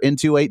further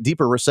into a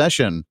deeper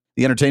recession.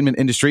 The entertainment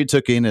industry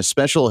took in a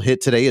special hit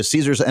today as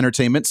Caesars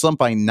Entertainment slumped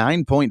by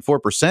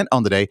 9.4%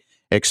 on the day.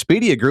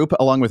 Expedia Group,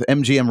 along with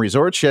MGM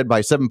Resorts, shed by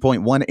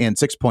 7.1% and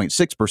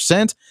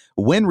 6.6%.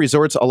 Wynn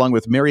Resorts, along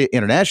with Marriott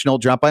International,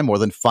 dropped by more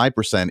than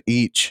 5%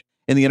 each.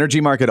 In the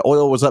energy market,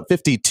 oil was up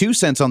 52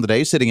 cents on the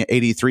day, sitting at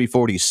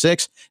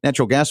 $83.46.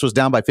 Natural gas was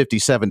down by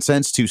 57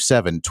 cents to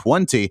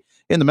 $7.20.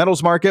 In the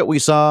metals market, we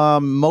saw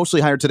mostly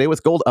higher today,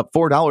 with gold up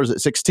 $4 at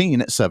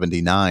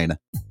 $16.79.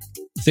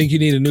 Think you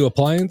need a new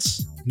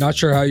appliance? Not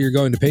sure how you're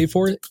going to pay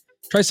for it?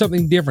 Try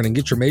something different and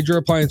get your major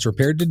appliance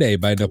repaired today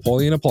by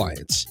Napoleon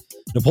Appliance.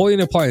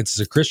 Napoleon Appliance is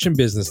a Christian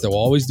business that will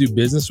always do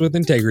business with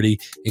integrity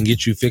and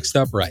get you fixed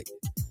up right.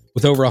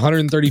 With over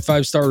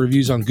 135-star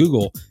reviews on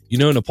Google, you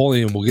know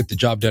Napoleon will get the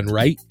job done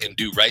right and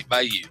do right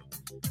by you.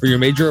 For your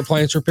major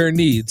appliance repair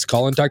needs,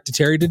 call and talk to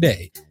Terry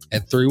today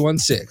at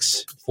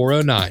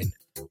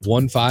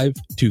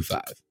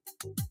 316-409-1525.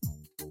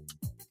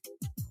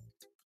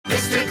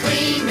 Mr.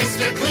 Clean,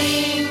 Mr.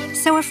 Clean.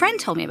 So a friend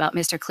told me about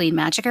Mr. Clean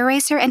Magic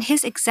Eraser, and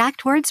his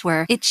exact words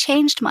were, "It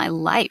changed my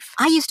life."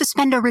 I used to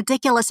spend a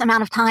ridiculous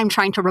amount of time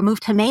trying to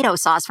remove tomato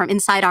sauce from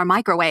inside our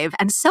microwave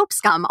and soap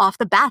scum off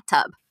the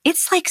bathtub.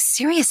 It's like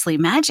seriously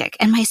magic,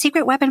 and my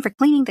secret weapon for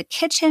cleaning the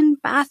kitchen,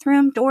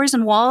 bathroom, doors,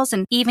 and walls,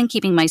 and even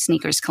keeping my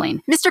sneakers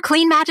clean. Mr.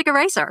 Clean Magic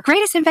Eraser.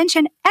 Greatest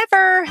invention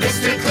ever.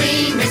 Mr.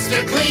 Clean,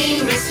 Mr.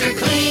 Clean, Mr.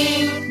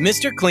 Clean.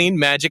 Mr. Clean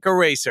Magic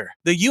Eraser,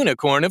 the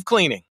unicorn of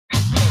cleaning.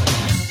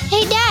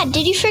 Hey, Dad,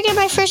 did you forget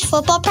my first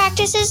football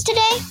practices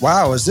today?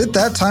 Wow, is it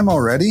that time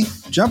already?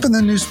 Jump in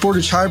the new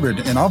Sportage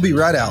Hybrid, and I'll be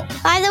right out.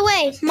 By the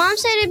way, Mom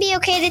said it'd be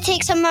okay to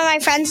take some of my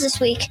friends this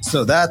week.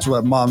 So that's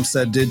what Mom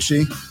said, did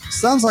she?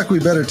 Sounds like we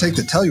better take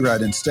the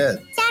Telluride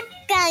instead.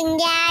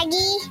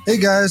 Daddy. Hey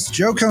guys,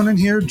 Joe Conan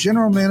here,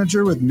 General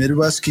Manager with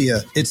Midwest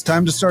Kia. It's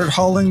time to start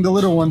hauling the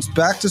little ones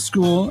back to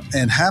school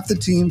and half the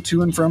team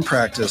to and from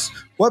practice.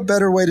 What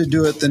better way to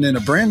do it than in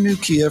a brand new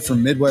Kia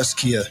from Midwest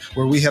Kia,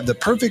 where we have the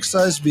perfect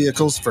size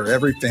vehicles for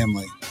every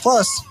family.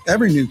 Plus,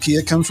 every new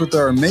Kia comes with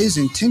our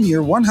amazing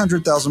 10-year,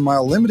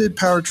 100,000-mile limited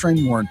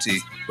powertrain warranty.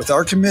 With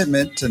our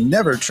commitment to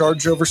never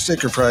charge over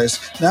sticker price,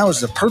 now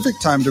is the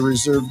perfect time to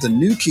reserve the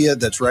new Kia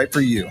that's right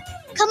for you.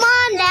 Come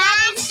on, Dad,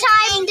 it's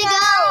time to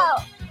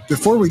go.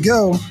 Before we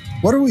go,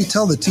 what do we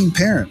tell the teen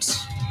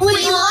parents? We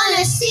want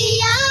to see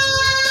ya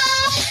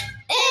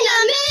in a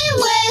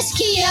Midwest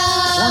Kia.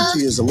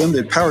 Warranty is a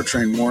limited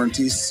powertrain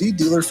warranty. See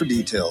dealer for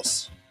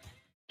details.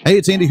 Hey,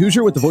 it's Andy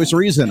Hoosier with The Voice of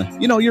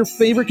Reason. You know, your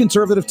favorite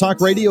conservative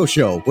talk radio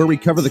show where we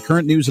cover the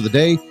current news of the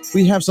day.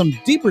 We have some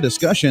deeper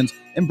discussions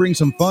and bring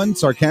some fun,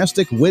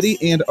 sarcastic, witty,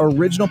 and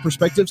original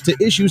perspectives to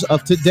issues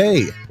of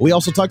today. We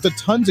also talk to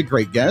tons of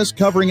great guests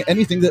covering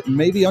anything that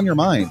may be on your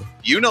mind.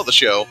 You know the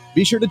show.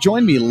 Be sure to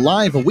join me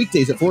live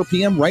weekdays at 4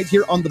 p.m. right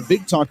here on the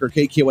Big Talker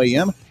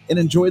KQAM and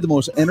enjoy the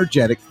most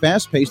energetic,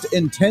 fast-paced,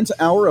 intense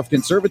hour of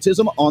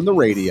conservatism on the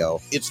radio.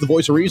 It's The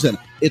Voice of Reason.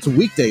 It's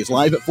weekdays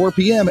live at 4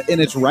 p.m. and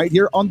it's right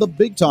here on the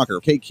Big Talker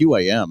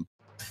KQAM.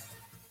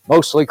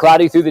 Mostly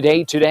cloudy through the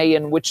day today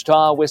in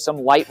Wichita with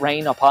some light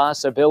rain a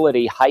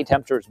possibility. High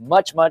temperatures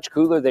much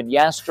cooler than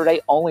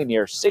yesterday, only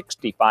near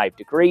 65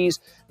 degrees.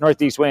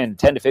 Northeast wind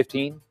 10 to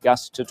 15,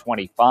 gusts to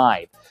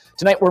 25.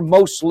 Tonight we're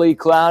mostly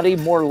cloudy,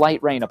 more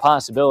light rain a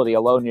possibility,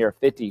 a low near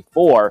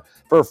 54.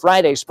 For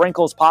Friday,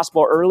 sprinkles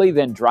possible early,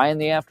 then dry in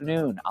the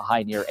afternoon, a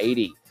high near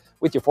 80.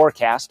 With your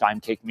forecast, I'm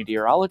Cake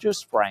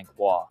meteorologist Frank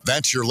Waugh.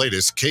 That's your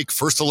latest Cake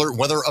First Alert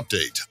weather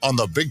update on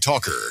the Big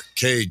Talker,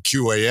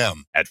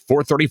 KQAM. At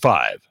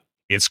 4:35,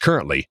 it's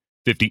currently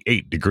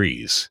 58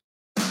 degrees.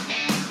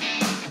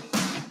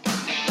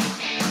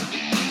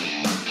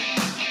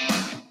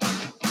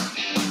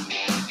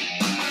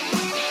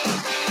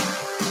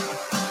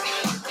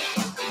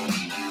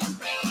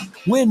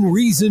 When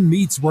Reason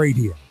Meets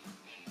Radio.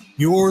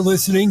 You're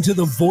listening to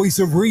the Voice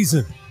of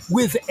Reason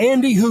with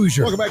Andy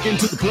Hoosier. Welcome back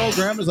into the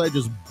program as I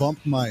just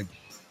bumped my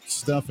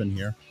stuff in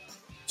here.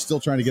 Still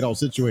trying to get all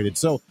situated.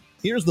 So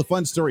here's the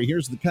fun story.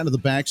 Here's the kind of the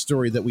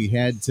backstory that we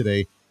had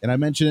today. And I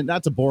mentioned it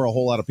not to bore a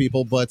whole lot of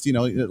people, but, you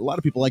know, a lot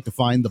of people like to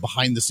find the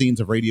behind the scenes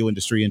of radio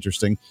industry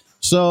interesting.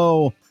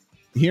 So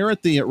here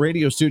at the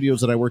radio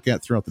studios that I work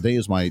at throughout the day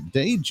is my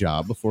day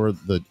job before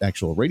the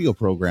actual radio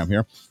program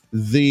here.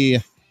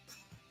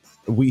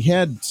 We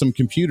had some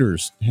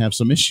computers have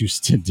some issues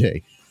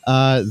today.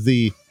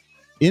 The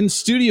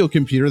in-studio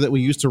computer that we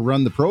used to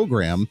run the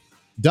program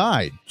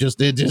died.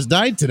 It just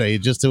died today.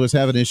 It was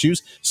having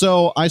issues.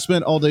 So I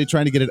spent all day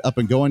trying to get it up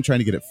and going, trying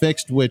to get it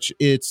fixed, which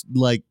it's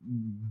like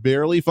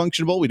barely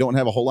functionable. We don't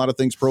have a whole lot of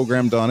things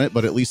programmed on it,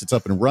 but at least it's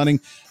up and running.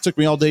 It took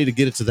me all day to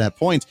get it to that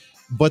point,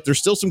 but there's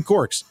still some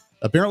quirks.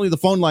 Apparently the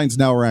phone lines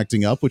now are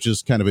acting up, which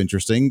is kind of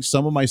interesting.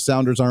 Some of my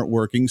sounders aren't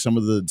working, some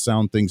of the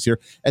sound things here.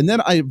 And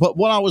then but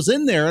when I was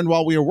in there and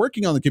while we were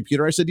working on the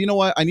computer, I said, you know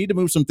what? I need to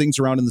move some things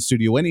around in the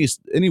studio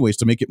anyways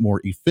to make it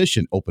more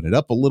efficient. Open it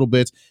up a little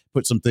bit,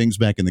 put some things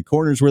back in the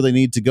corners where they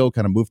need to go,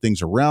 kind of move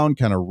things around,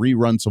 kind of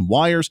rerun some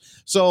wires.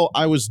 So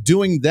I was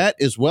doing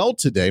that as well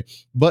today.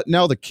 But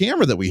now the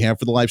camera that we have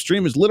for the live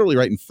stream is literally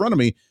right in front of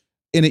me.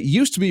 And it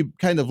used to be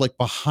kind of like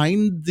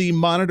behind the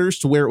monitors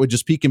to where it would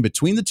just peek in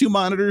between the two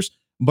monitors.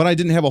 But I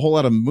didn't have a whole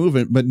lot of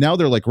movement, but now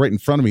they're like right in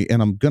front of me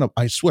and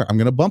I swear, I'm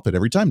going to bump it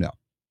every time now.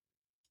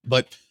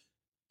 But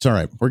it's all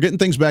right. We're getting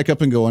things back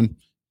up and going.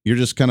 You're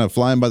just kind of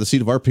flying by the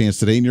seat of our pants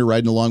today and you're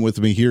riding along with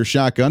me here,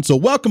 shotgun. So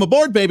welcome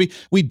aboard, baby.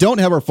 We don't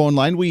have our phone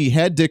line. We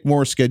had Dick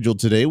Moore scheduled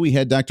today. We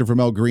had Dr.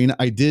 Vermel Green.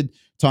 I did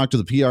talk to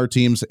the PR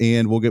teams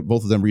and we'll get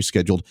both of them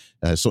rescheduled.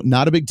 So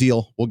not a big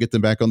deal. We'll get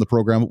them back on the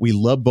program. We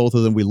love both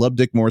of them. We love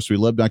Dick Morris. We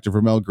love Dr.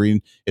 Vermel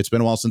Green. It's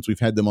been a while since we've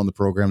had them on the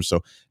program.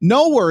 So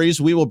no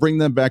worries. We will bring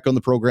them back on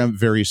the program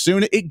very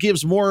soon. It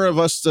gives more of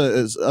us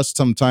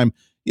some time,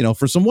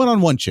 for some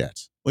one-on-one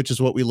chat, which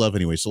is what we love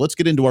anyway. So let's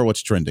get into our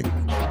What's Trending.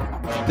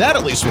 That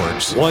at least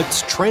works.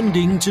 What's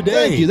trending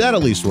today? Thank you. That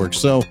at least works.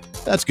 So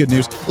that's good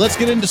news. Let's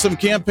get into some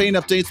campaign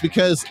updates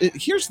because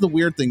here's the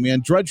weird thing,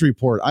 man. Drudge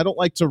Report. I don't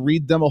like to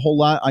read them a whole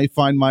lot. I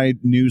find my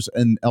news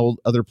in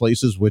other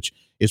places, which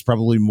is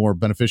probably more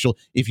beneficial.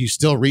 If you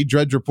still read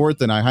Drudge Report,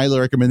 then I highly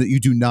recommend that you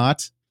do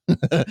not.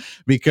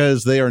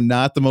 because they are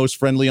not the most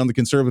friendly on the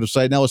conservative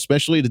side now,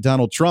 especially to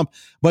Donald Trump.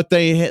 But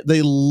they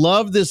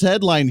love this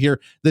headline here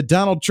that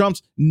Donald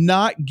Trump's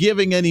not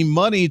giving any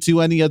money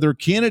to any other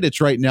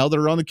candidates right now that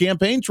are on the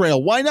campaign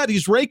trail. Why not?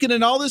 He's raking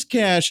in all this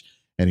cash,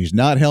 and he's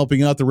not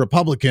helping out the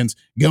Republicans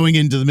going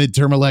into the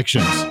midterm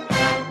elections.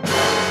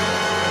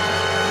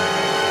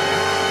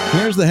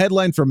 Here's the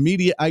headline from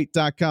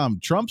Mediaite.com.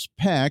 Trump's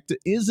PAC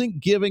isn't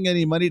giving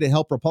any money to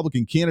help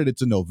Republican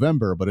candidates in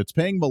November, but it's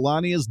paying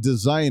Melania's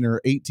designer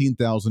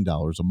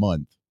 $18,000 a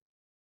month.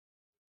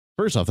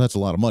 First off, that's a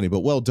lot of money,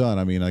 but well done.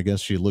 I mean, I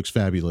guess she looks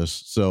fabulous.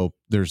 So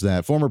there's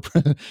that.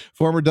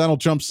 Former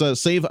Donald Trump's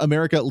Save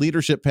America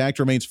Leadership PAC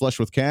remains flush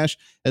with cash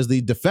as the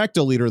de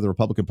facto leader of the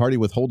Republican Party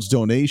withholds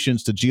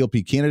donations to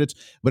GOP candidates,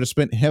 but has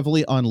spent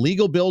heavily on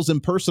legal bills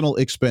and personal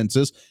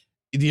expenses.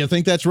 Do you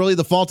think that's really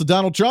the fault of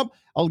Donald Trump?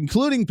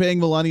 Including paying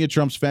Melania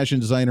Trump's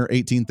fashion designer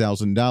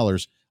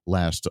 $18,000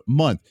 last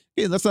month.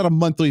 Okay, that's not a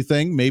monthly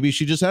thing. Maybe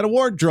she just had a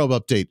wardrobe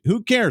update.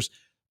 Who cares?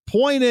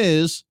 Point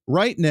is,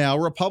 right now,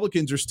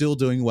 Republicans are still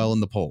doing well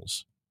in the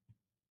polls.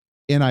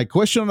 And I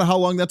question how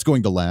long that's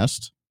going to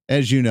last.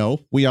 As you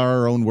know, we are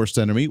our own worst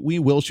enemy. We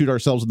will shoot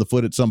ourselves in the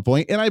foot at some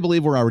point, and I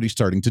believe we're already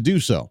starting to do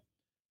so.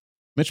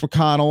 Mitch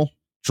McConnell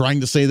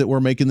trying to say that we're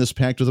making this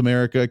pact with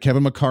America.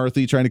 Kevin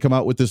McCarthy trying to come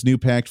out with this new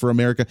pact for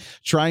America,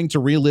 trying to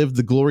relive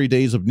the glory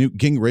days of Newt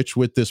Gingrich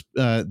with this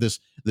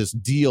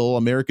deal,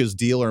 America's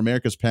deal or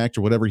America's pact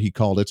or whatever he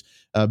called it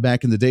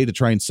back in the day to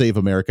try and save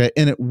America.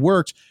 And it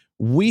worked.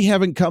 We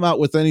haven't come out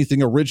with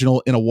anything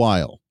original in a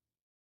while.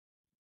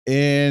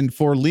 And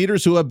for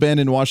leaders who have been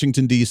in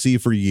Washington, D.C.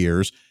 for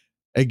years,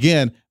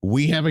 again,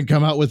 we haven't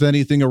come out with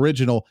anything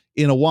original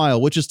in a while,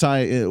 which is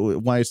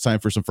why it's time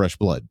for some fresh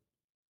blood.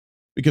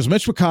 Because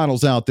Mitch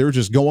McConnell's out there,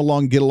 just go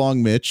along, get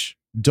along, Mitch.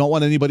 Don't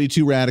want anybody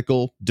too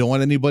radical. Don't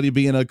want anybody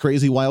being a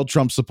crazy, wild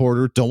Trump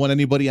supporter. Don't want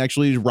anybody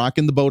actually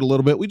rocking the boat a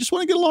little bit. We just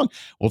want to get along.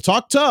 We'll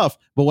talk tough,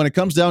 but when it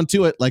comes down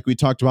to it, like we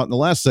talked about in the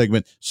last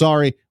segment,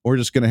 sorry, we're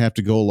just going to have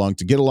to go along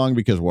to get along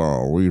because,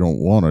 well, we don't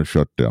want to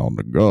shut down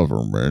the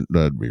government.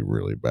 That'd be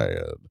really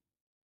bad.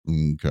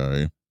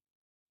 Okay.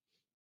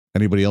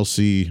 Anybody else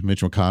see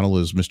Mitch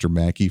McConnell as Mr.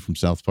 Mackey from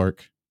South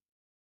Park?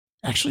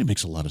 Actually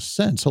makes a lot of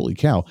sense. Holy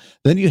cow.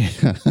 Then you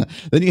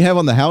have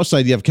on the House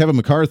side, you have Kevin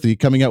McCarthy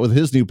coming out with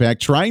his new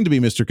pact, trying to be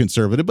Mr.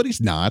 Conservative, but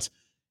he's not.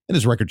 And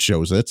his record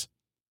shows it.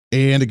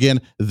 And again,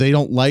 they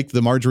don't like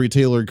the Marjorie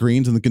Taylor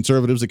Greens and the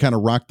conservatives that kind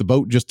of rock the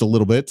boat just a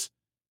little bit.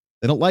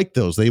 They don't like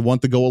those. They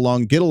want to go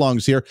along, get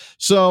alongs here.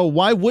 So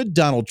why would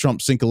Donald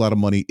Trump sink a lot of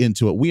money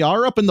into it? We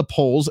are up in the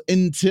polls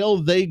until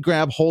they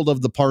grab hold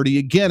of the party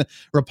again.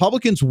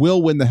 Republicans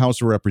will win the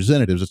House of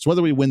Representatives. It's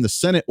whether we win the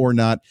Senate or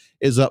not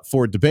is up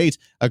for debate.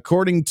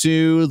 According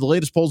to the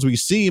latest polls we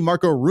see,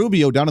 Marco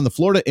Rubio down in the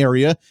Florida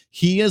area,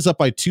 he is up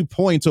by 2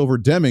 points over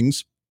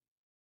Demings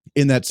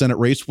in that Senate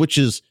race, which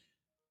is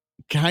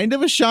kind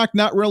of a shock,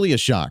 not really a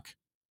shock.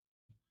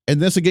 And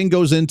this again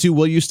goes into,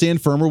 will you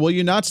stand firm or will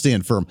you not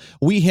stand firm?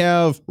 We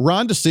have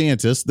Ron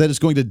DeSantis that is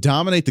going to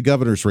dominate the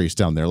governor's race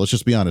down there. Let's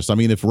just be honest. I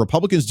mean, if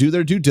Republicans do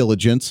their due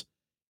diligence,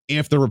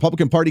 if the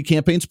Republican Party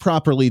campaigns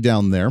properly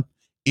down there,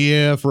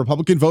 if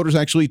Republican voters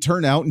actually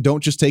turn out and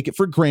don't just take it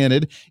for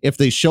granted, if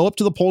they show up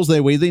to the polls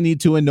the way they need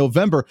to in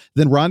November,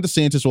 then Ron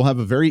DeSantis will have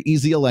a very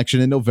easy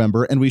election in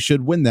November, and we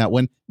should win that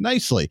one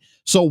nicely.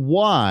 So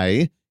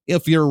why,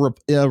 if you're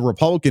a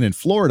Republican in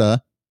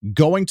Florida,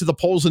 going to the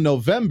polls in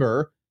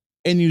November,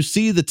 and you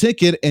see the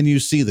ticket and you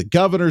see the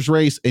governor's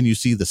race and you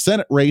see the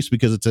Senate race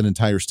because it's an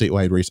entire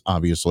statewide race,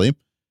 obviously,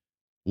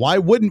 why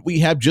wouldn't we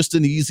have just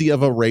an easy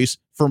of a race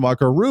for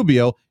Marco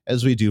Rubio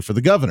as we do for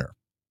the governor?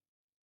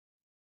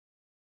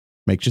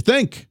 Makes you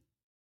think.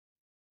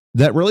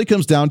 That really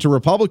comes down to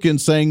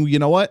Republicans saying, you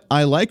know what,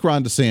 I like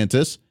Ron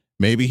DeSantis.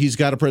 Maybe he's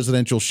got a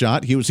presidential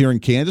shot. He was here in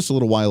Kansas a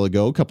little while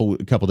ago, a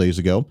couple days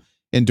ago,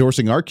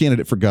 endorsing our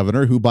candidate for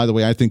governor, who, by the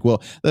way, I think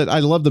I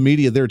love the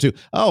media there too.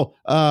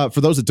 For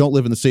those that don't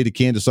live in the state of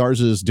Kansas,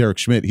 ours is Derek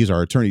Schmidt. He's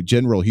our attorney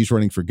general. He's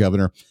running for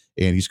governor,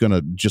 and he's going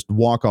to just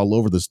walk all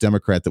over this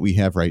Democrat that we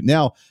have right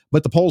now.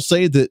 But the polls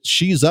say that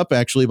she's up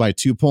actually by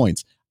 2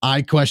 points.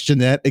 I question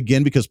that,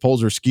 again, because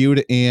polls are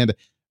skewed, and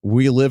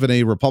we live in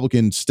a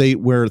Republican state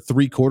where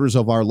 3/4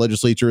 of our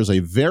legislature is a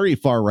very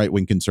far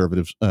right-wing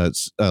conservative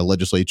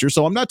legislature.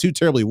 So I'm not too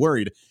terribly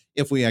worried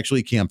if we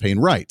actually campaign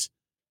right.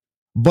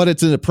 But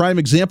it's a prime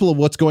example of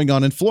what's going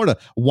on in Florida.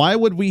 Why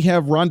would we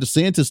have Ron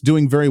DeSantis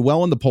doing very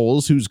well in the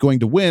polls, who's going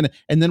to win,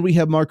 and then we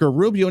have Marco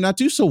Rubio not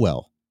do so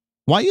well?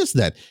 Why is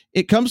that?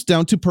 It comes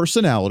down to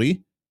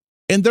personality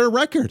and their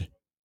record.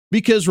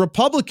 Because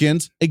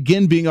Republicans,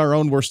 again being our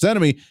own worst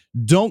enemy,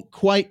 don't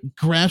quite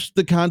grasp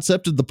the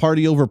concept of the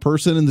party over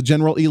person in the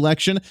general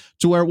election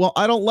to where, well,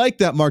 I don't like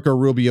that Marco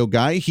Rubio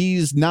guy.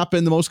 He's not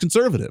been the most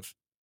conservative.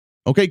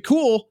 Okay,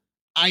 cool.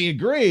 I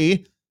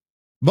agree.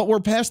 But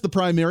we're past the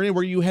primary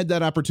where you had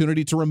that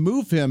opportunity to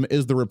remove him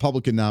as the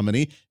Republican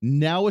nominee.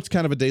 Now it's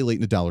kind of a day late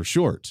and a dollar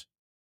short.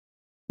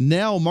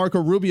 Now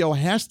Marco Rubio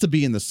has to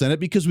be in the Senate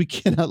because we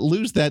cannot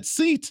lose that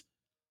seat.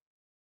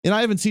 And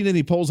I haven't seen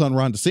any polls on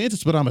Ron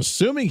DeSantis, but I'm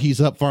assuming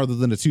he's up farther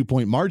than a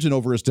 2-point margin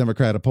over his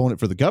Democrat opponent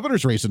for the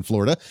governor's race in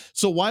Florida.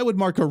 So why would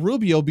Marco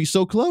Rubio be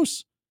so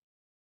close?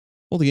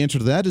 Well, the answer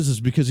to that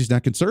is because he's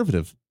not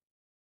conservative.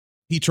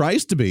 He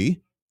tries to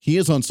be. He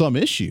is on some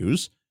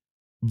issues.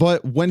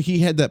 But when he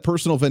had that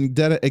personal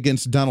vendetta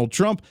against Donald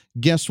Trump,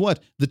 guess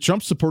what? The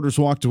Trump supporters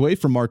walked away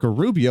from Marco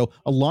Rubio,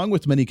 along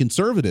with many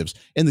conservatives.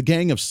 And the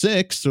Gang of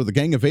Six, or the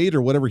Gang of Eight,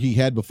 or whatever he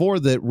had before,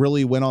 that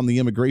really went on the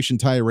immigration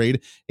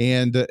tirade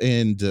and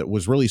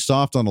was really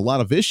soft on a lot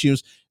of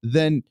issues,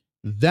 then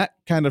that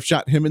kind of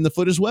shot him in the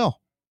foot as well.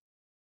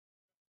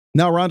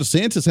 Now, Ron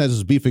DeSantis has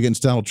his beef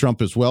against Donald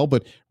Trump as well,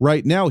 but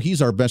right now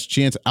he's our best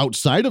chance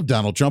outside of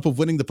Donald Trump of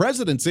winning the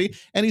presidency,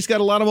 and he's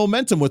got a lot of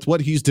momentum with what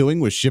he's doing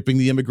with shipping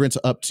the immigrants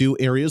up to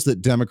areas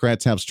that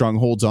Democrats have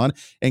strongholds on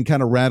and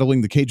kind of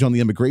rattling the cage on the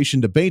immigration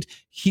debate.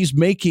 He's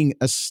making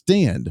a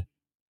stand.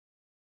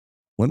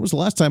 When was the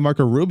last time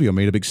Marco Rubio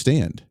made a big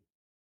stand?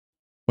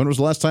 When was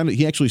the last time that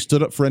he actually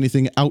stood up for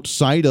anything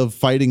outside of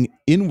fighting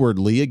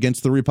inwardly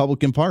against the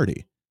Republican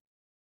Party?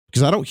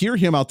 Because I don't hear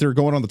him out there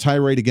going on the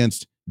tirade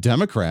against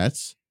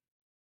Democrats.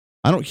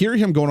 I don't hear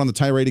him going on the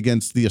tirade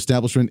against the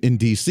establishment in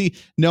D.C.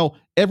 No,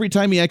 every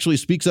time he actually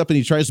speaks up and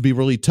he tries to be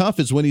really tough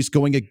is when he's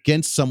going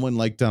against someone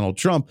like Donald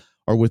Trump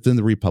or within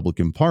the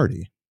Republican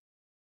Party.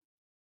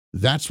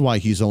 That's why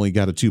he's only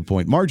got a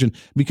 2-point margin,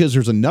 because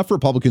there's enough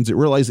Republicans that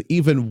realize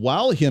even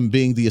while him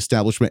being the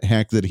establishment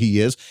hack that he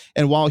is,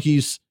 and while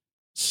he's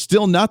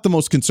still not the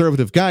most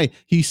conservative guy,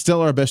 he's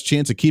still our best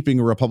chance of keeping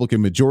a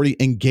Republican majority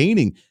and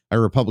gaining a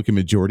Republican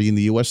majority in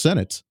the U.S.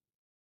 Senate.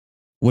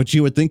 What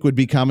you would think would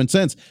be common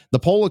sense. The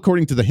poll,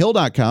 according to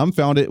thehill.com,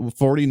 found it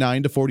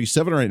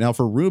 49-47 right now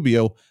for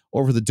Rubio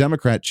over the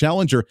Democrat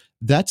challenger.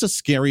 That's a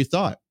scary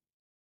thought.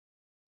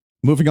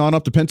 Moving on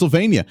up to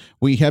Pennsylvania,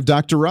 we have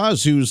Dr.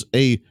 Oz, who's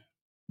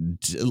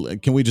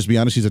can we just be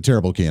honest, he's a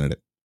terrible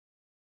candidate.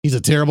 He's a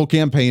terrible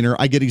campaigner.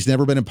 I get he's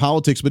never been in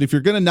politics, but if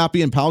you're going to not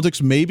be in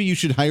politics, maybe you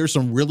should hire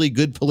some really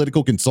good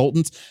political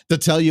consultants to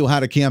tell you how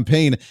to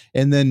campaign,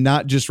 and then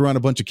not just run a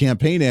bunch of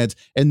campaign ads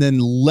and then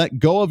let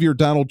go of your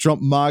Donald Trump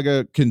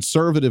MAGA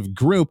conservative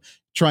group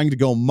trying to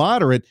go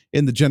moderate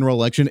in the general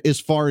election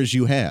as far as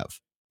you have.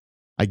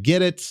 I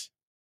get it.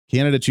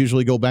 Candidates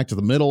usually go back to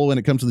the middle when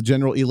it comes to the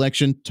general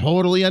election.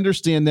 Totally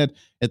understand that.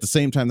 At the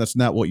same time, that's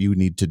not what you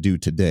need to do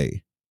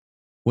today.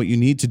 What you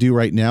need to do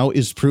right now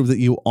is prove that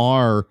you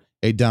are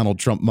a Donald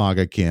Trump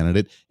MAGA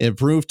candidate, and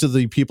prove to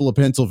the people of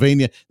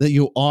Pennsylvania that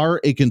you are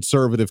a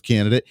conservative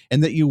candidate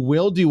and that you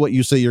will do what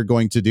you say you're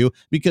going to do,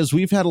 because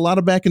we've had a lot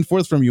of back and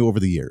forth from you over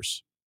the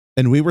years.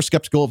 And we were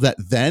skeptical of that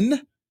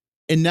then,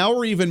 and now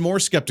we're even more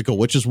skeptical,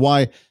 which is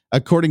why,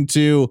 according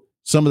to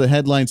some of the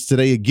headlines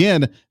today,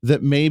 again,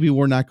 that maybe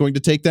we're not going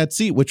to take that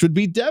seat, which would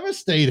be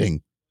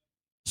devastating.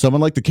 Someone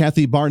like the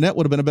Kathy Barnett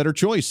would have been a better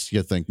choice,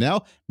 you think.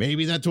 Now,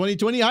 maybe that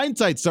 2020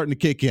 hindsight's starting to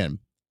kick in.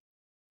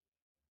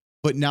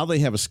 But now they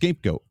have a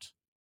scapegoat,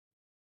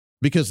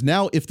 because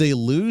now if they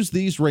lose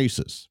these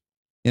races,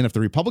 and if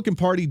the Republican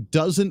Party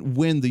doesn't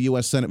win the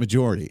U.S. Senate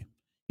majority,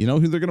 you know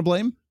who they're going to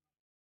blame?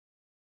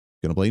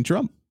 Going to blame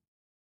Trump.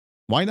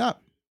 Why not?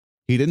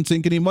 He didn't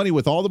sink any money.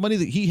 With all the money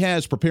that he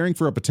has preparing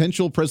for a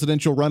potential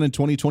presidential run in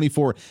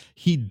 2024,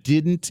 he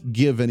didn't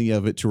give any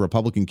of it to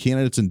Republican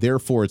candidates, and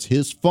therefore it's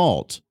his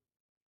fault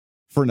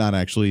for not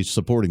actually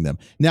supporting them.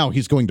 Now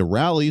he's going to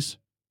rallies,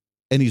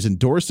 and he's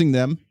endorsing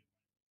them,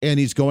 and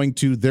he's going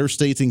to their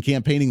states and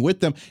campaigning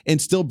with them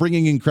and still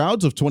bringing in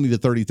crowds of 20 to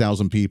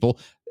 30,000 people.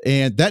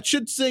 And that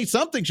should say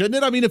something, shouldn't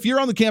it? I mean, if you're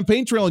on the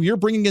campaign trail and you're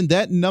bringing in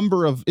that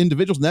number of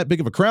individuals and that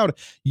big of a crowd,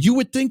 you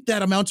would think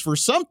that amounts for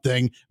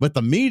something. But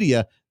the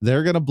media,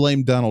 they're going to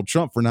blame Donald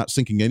Trump for not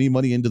sinking any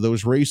money into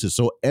those races.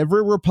 So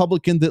every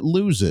Republican that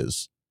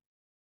loses,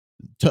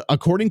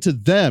 according to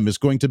them, is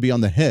going to be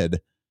on the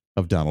head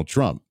of Donald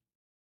Trump.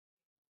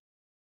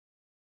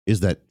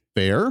 Is that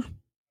fair?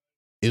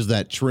 Is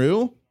that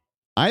true?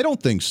 I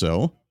don't think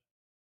so.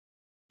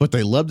 But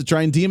they love to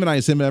try and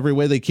demonize him every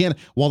way they can,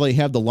 while they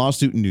have the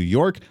lawsuit in New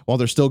York, while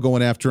they're still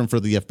going after him for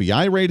the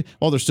FBI raid,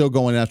 while they're still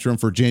going after him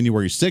for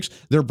January 6th.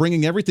 They're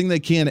bringing everything they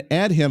can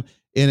at him,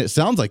 and it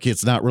sounds like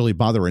it's not really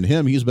bothering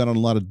him. He's been on a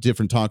lot of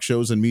different talk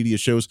shows and media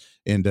shows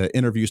and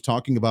interviews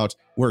talking about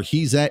where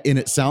he's at, and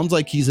it sounds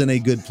like he's in a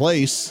good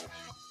place.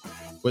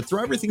 But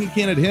throw everything you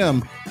can at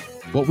him.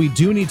 What we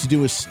do need to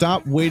do is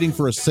stop waiting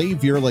for a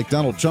savior like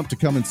Donald Trump to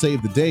come and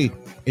save the day,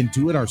 and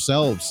do it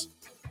ourselves.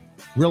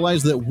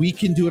 Realize that we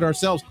can do it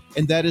ourselves,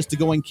 and that is to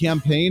go and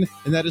campaign,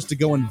 and that is to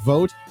go and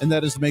vote, and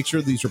that is to make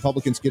sure these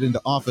Republicans get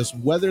into office,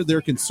 whether they're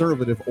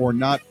conservative or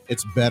not.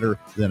 It's better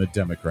than a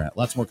Democrat.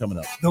 Lots more coming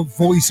up. The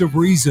Voice of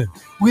Reason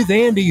with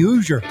Andy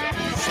Hoosier.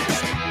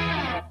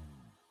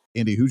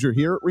 Andy Hoosier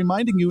here,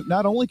 reminding you,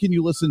 not only can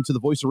you listen to the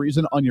Voice of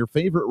Reason on your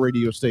favorite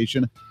radio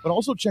station, but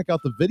also check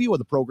out the video of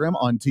the program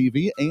on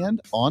TV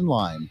and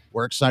online.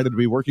 We're excited to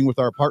be working with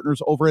our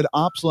partners over at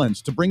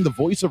OpsLens to bring the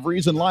Voice of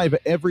Reason live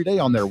every day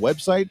on their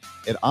website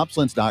at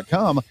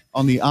opslens.com,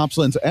 on the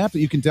OpsLens app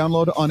that you can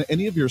download on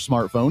any of your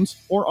smartphones,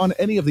 or on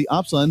any of the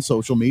OpsLens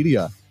social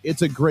media.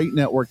 It's a great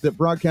network that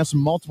broadcasts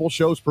multiple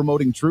shows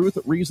promoting truth,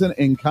 reason,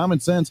 and common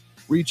sense,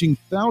 reaching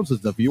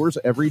thousands of viewers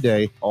every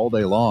day, all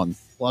day long.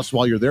 Plus,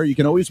 while you're there, you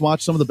can always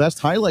watch some of the best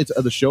highlights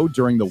of the show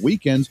during the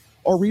weekends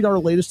or read our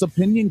latest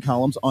opinion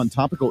columns on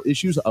topical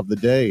issues of the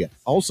day.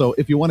 Also,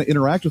 if you want to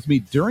interact with me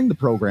during the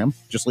program,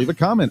 just leave a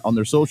comment on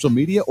their social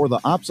media or the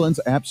OpsLens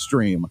app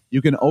stream.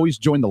 You can always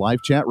join the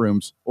live chat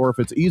rooms, or if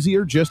it's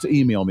easier, just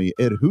email me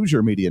at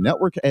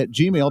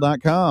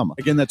HoosierMediaNetwork@gmail.com.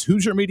 Again, that's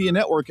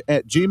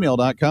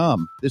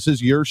HoosierMediaNetwork@gmail.com. This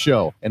is your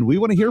show, and we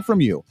want to hear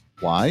from you.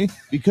 Why?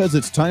 Because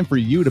it's time for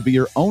you to be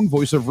your own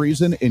voice of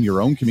reason in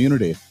your own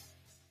community.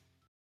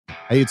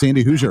 Hey, it's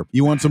Andy Hoosier.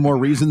 You want some more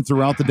reason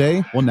throughout the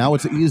day? Well, now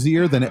it's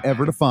easier than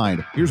ever to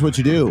find. Here's what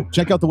you do.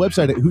 Check out the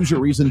website at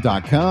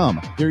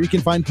HoosierReason.com. There you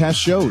can find past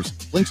shows,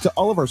 links to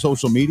all of our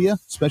social media,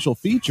 special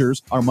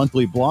features, our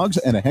monthly blogs,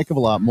 and a heck of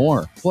a lot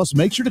more. Plus,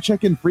 make sure to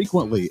check in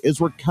frequently, as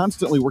we're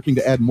constantly working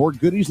to add more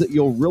goodies that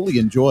you'll really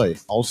enjoy.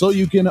 Also,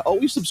 you can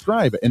always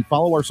subscribe and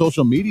follow our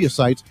social media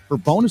sites for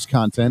bonus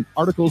content,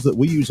 articles that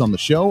we use on the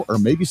show, or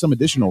maybe some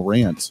additional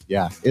rants.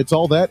 Yeah, it's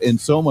all that and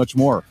so much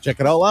more.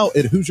 Check it all out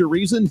at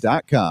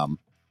HoosierReason.com.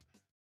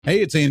 Hey,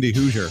 it's Andy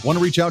Hoosier. Want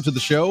to reach out to the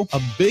show? A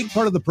big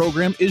part of the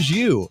program is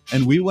you,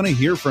 and we want to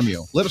hear from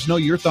you. Let us know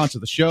your thoughts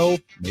of the show,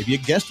 maybe a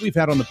guest we've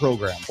had on the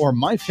program, or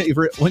my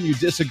favorite, when you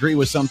disagree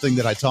with something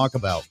that I talk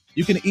about.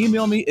 You can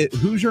email me at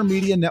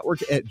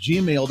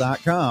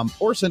HoosierMediaNetwork@gmail.com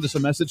or send us a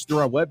message through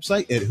our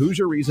website at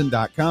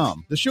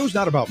HoosierReason.com. The show's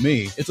not about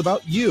me, it's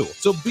about you.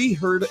 So be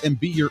heard and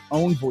be your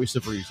own voice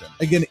of reason.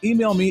 Again,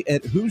 email me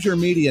at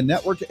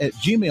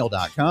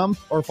HoosierMediaNetwork@gmail.com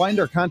or find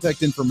our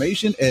contact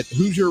information at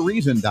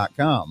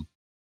HoosierReason.com.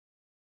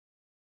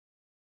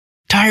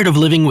 Tired of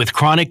living with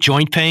chronic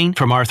joint pain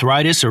from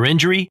arthritis or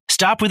injury?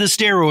 Stop with the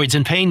steroids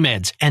and pain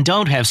meds and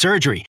don't have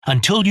surgery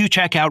until you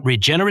check out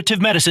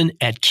regenerative medicine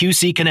at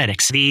QC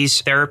Kinetics.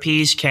 These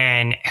therapies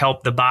can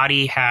help the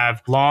body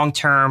have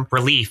long-term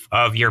relief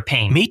of your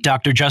pain. Meet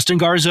Dr. Justin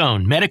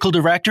Garzone, Medical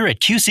Director at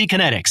QC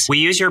Kinetics. We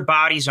use your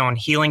body's own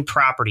healing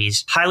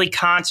properties, highly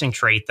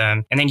concentrate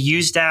them, and then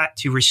use that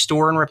to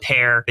restore and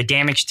repair the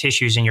damaged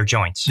tissues in your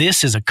joints.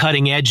 This is a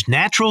cutting-edge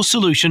natural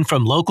solution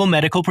from local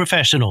medical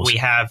professionals. We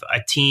have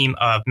a team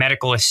of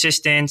medical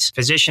assistants,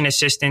 physician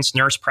assistants,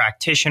 nurse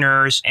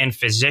practitioners, and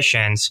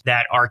physicians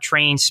that are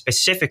trained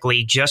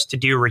specifically just to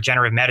do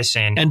regenerative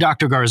medicine. And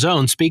Dr.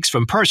 Garzone speaks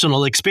from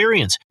personal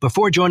experience.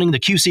 Before joining the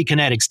QC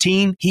Kinetics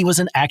team, he was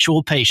an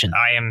actual patient.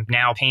 I am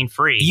now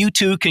pain-free. You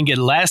too can get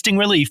lasting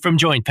relief from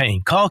joint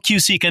pain. Call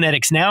QC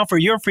Kinetics now for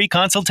your free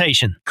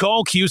consultation.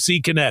 Call QC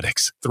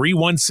Kinetics,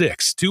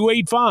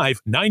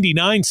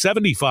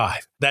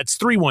 316-285-9975. That's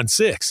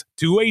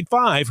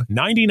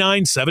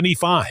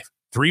 316-285-9975.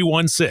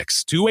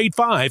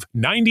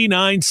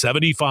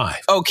 316-285-9975.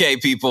 Okay,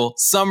 people,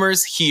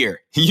 summer's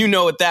here. You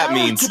know what that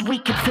means. We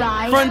could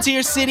fly.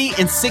 Frontier City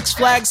and Six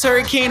Flags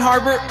Hurricane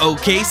Harbor,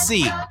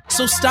 OKC.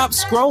 So stop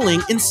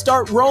scrolling and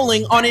start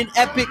rolling on an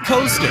epic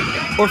coaster.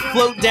 Or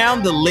float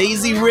down the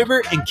lazy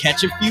river and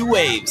catch a few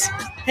waves.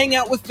 Hang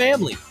out with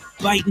family.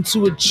 Bite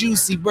into a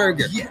juicy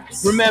burger.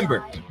 Yes.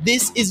 Remember,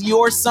 this is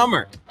your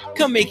summer.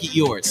 Come make it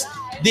yours.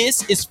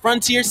 This is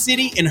Frontier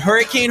City and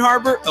Hurricane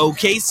Harbor,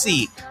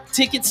 OKC.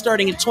 Tickets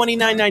starting at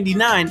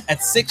 $29.99 at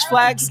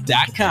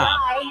SixFlags.com.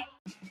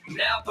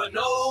 Napa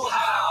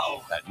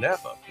know-how. At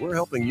Napa, we're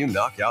helping you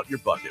knock out your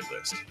bucket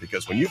list.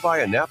 Because when you buy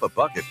a Napa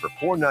bucket for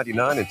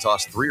 $4.99 and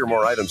toss 3 or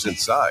more items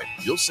inside,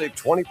 you'll save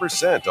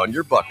 20% on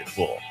your bucket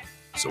full.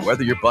 So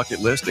whether your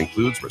bucket list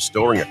includes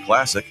restoring a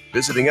classic,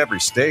 visiting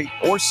every state,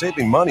 or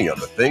saving money on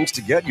the things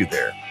to get you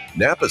there,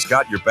 Napa's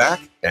got your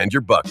back and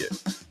your bucket.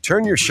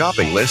 Turn your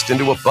shopping list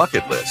into a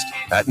bucket list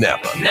at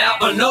Napa.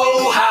 Napa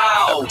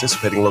know-how. At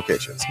participating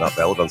locations, not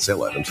valid on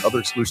sale items. Other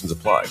exclusions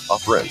apply.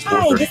 Offer ends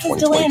Hi, this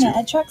is Delana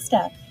at Truck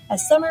Stop.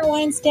 As summer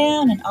winds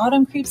down and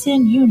autumn creeps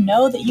in, you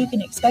know that you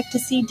can expect to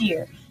see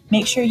deer.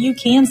 Make sure you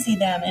can see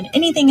them and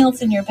anything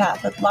else in your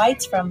path with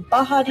lights from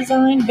Baja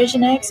Design,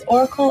 Vision X,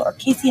 Oracle, or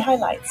Casey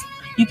Highlights.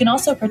 You can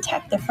also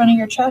protect the front of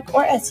your truck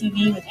or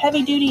SUV with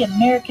heavy-duty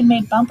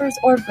American-made bumpers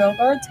or grill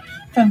guards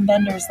from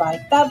vendors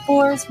like Fab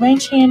Fours,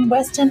 Ranch Hand,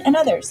 Weston, and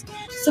others.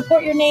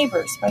 Support your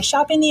neighbors by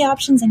shopping the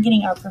options and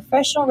getting our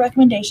professional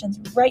recommendations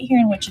right here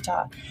in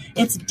Wichita.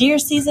 It's deer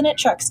season at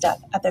Truck Stop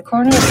at the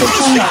corner of 40 to the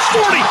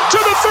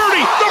 30.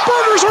 The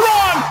Burners are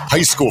on.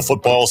 High school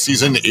football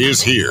season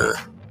is here.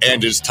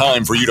 And it's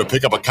time for you to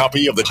pick up a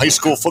copy of the High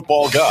School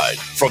Football Guide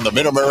from the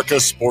Mid-America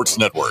Sports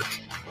Network.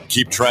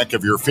 Keep track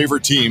of your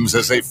favorite teams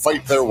as they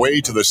fight their way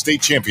to the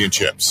state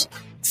championships.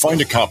 Find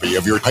a copy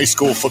of your High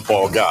School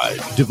Football Guide.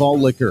 Duval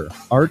Liquor,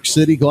 Arc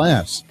City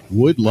Glass,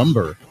 Wood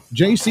Lumber,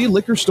 JC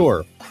Liquor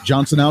Store,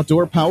 Johnson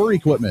Outdoor Power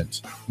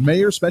Equipment,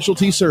 Mayer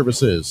Specialty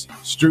Services,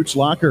 Strutz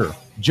Locker,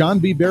 John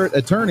B. Barrett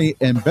Attorney,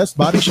 and Best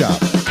Body Shop.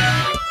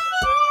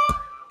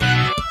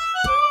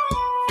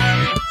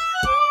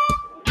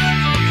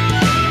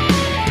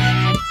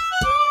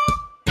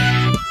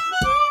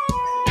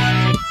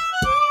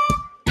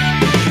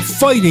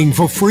 Fighting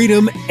for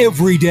freedom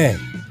every day.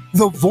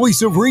 The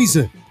voice of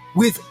reason.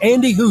 with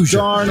Andy Hoosier.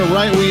 Darn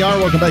right we are.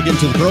 Welcome back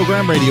into the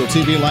program. Radio,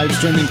 TV, live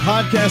streaming,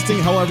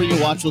 podcasting, however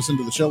you watch, listen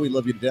to the show. We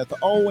love you to death.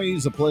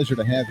 Always a pleasure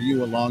to have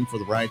you along for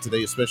the ride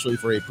today, especially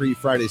for a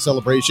pre-Friday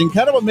celebration.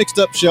 Kind of a mixed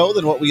up show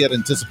than what we had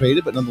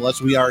anticipated, but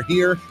nonetheless, we are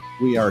here.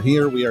 We are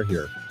here. We are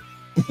here.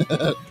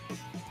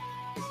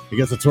 I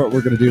guess that's what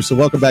we're going to do. So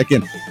welcome back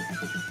in.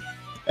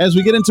 As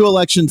we get into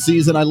election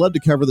season, I love to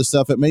cover this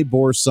stuff. It may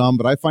bore some,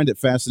 but I find it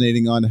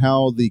fascinating on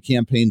how the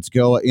campaigns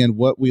go and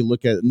what we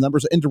look at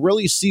numbers and to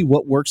really see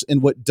what works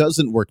and what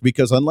doesn't work.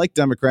 Because unlike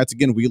Democrats,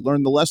 again, we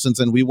learn the lessons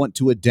and we want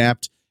to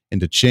adapt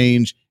and to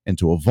change and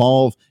to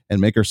evolve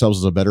and make ourselves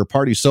as a better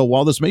party. So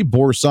while this may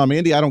bore some,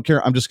 Andy, I don't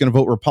care. I'm just going to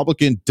vote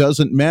Republican.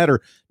 Doesn't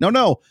matter.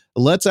 No.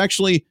 Let's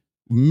actually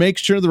make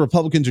sure the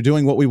Republicans are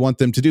doing what we want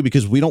them to do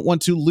because we don't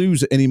want to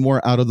lose any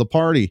more out of the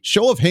party.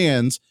 Show of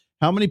hands.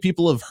 How many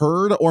people have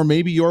heard, or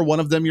maybe you're one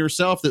of them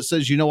yourself, that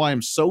says, I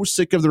am so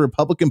sick of the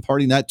Republican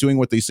Party not doing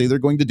what they say they're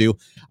going to do.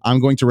 I'm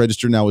going to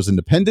register now as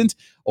independent,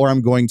 or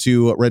I'm going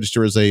to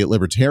register as a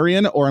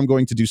libertarian, or I'm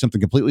going to do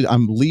something completely.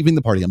 I'm leaving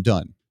the party. I'm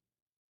done.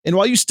 And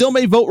while you still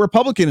may vote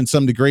Republican in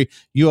some degree,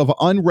 you have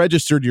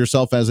unregistered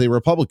yourself as a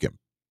Republican.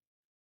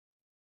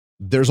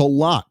 There's a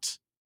lot.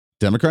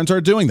 Democrats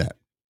aren't doing that.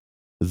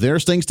 They're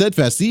staying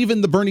steadfast. Even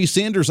the Bernie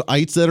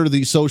Sanders-ites that are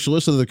the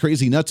socialists or the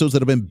crazy nutsos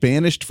that have been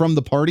banished from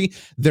the party,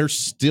 they're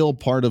still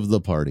part of the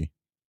party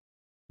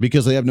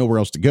because they have nowhere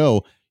else to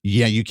go.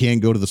 Yeah, you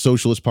can go to the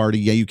Socialist Party.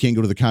 Yeah, you can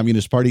go to the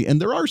Communist Party.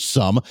 And there are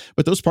some,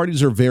 but those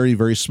parties are very,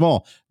 very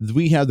small.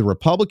 We have the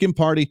Republican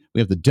Party. We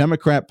have the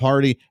Democrat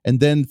Party. And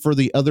then for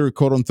the other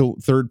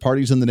quote-unquote third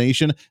parties in the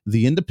nation,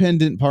 the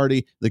Independent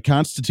Party, the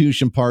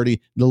Constitution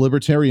Party, the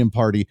Libertarian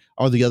Party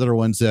are the other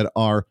ones that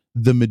are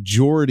the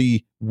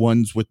majority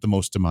ones with the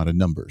most amount of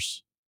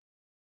numbers.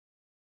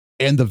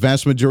 And the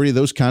vast majority of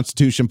those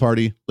Constitution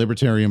Party,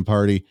 Libertarian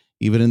Party,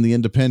 even in the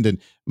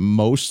Independent,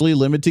 mostly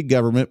limited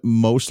government,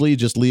 mostly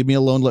just leave me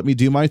alone, let me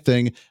do my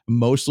thing,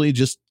 mostly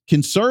just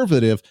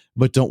conservative,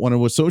 but don't want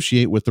to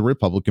associate with the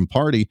Republican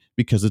Party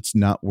because it's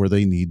not where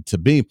they need to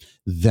be.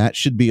 That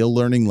should be a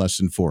learning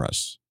lesson for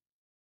us.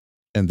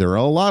 And there are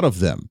a lot of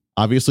them.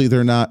 Obviously,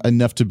 they're not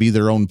enough to be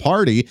their own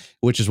party,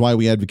 which is why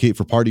we advocate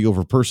for party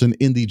over person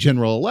in the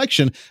general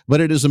election, but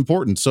it is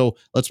important. So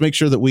let's make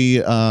sure that we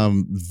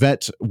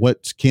vet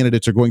what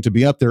candidates are going to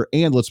be up there,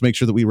 and let's make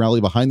sure that we rally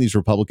behind these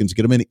Republicans,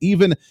 get them in,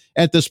 even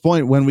at this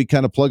point when we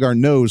kind of plug our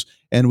nose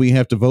and we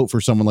have to vote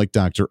for someone like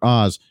Dr.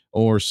 Oz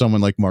or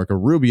someone like Marco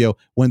Rubio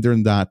when they're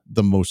not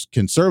the most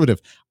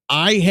conservative.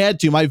 I had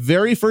to. My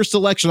very first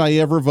election I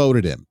ever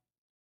voted in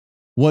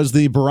was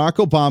the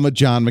Barack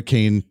Obama-John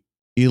McCain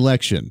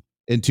election.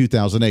 In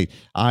 2008,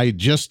 I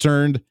just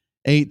turned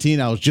 18.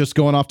 I was just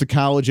going off to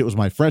college. It was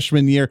my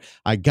freshman year.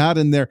 I got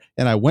in there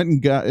and I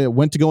went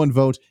to go and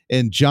vote.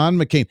 And John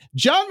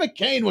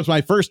McCain was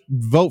my first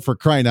vote, for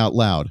crying out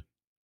loud.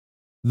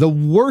 The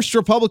worst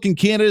Republican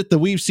candidate that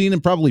we've seen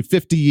in probably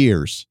 50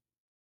 years.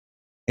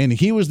 And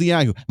he was the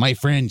guy who, my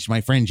friends,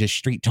 just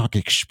Street Talk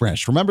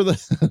Express. Remember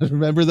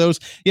those?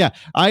 Yeah,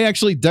 I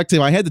actually duct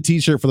tape. I had the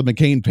T-shirt for the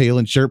McCain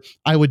Palin shirt.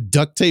 I would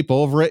duct tape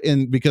over it,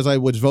 and because I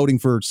was voting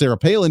for Sarah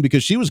Palin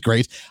because she was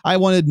great, I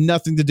wanted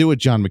nothing to do with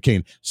John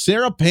McCain.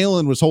 Sarah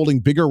Palin was holding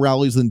bigger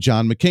rallies than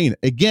John McCain.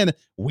 Again,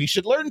 we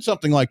should learn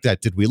something like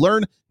that. Did we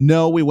learn?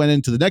 No, we went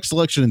into the next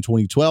election in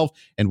 2012,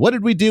 and what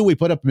did we do? We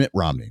put up Mitt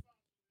Romney,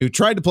 who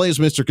tried to play as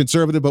Mr.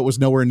 Conservative, but was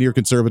nowhere near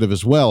conservative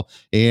as well,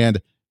 and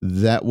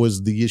that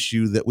was the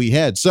issue that we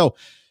had. So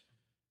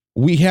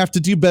we have to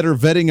do better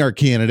vetting our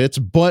candidates,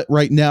 but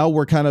right now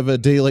we're kind of a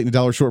day late and a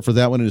dollar short for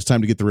that one. And it's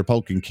time to get the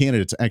Republican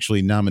candidates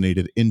actually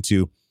nominated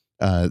into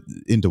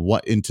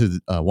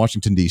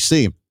Washington,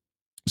 D.C.,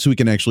 so we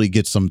can actually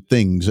get some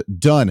things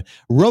done.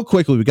 Real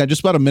quickly, we got just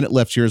about a minute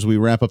left here as we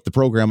wrap up the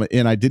program,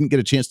 and I didn't get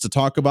a chance to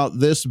talk about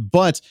this,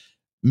 but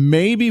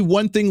maybe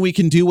one thing we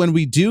can do when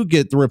we do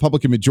get the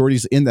Republican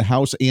majorities in the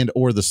House and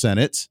or the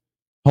Senate,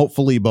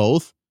 hopefully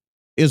both,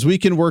 is we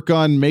can work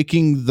on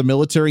making the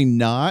military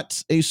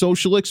not a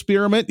social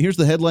experiment. Here's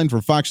the headline from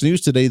Fox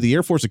News today. The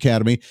Air Force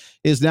Academy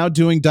is now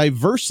doing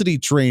diversity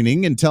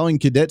training and telling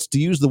cadets to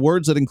use the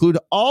words that include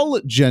all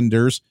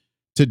genders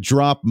to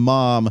drop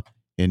mom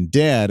and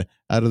dad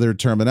out of their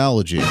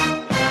terminology.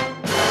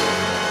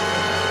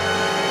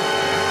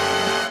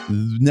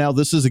 Now,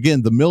 this is,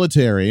 again, the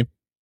military.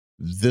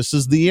 This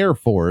is the Air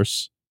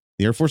Force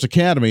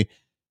Academy.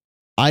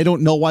 I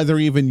don't know why they're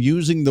even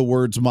using the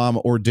words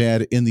mom or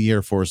dad in the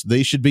Air Force.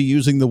 They should be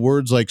using the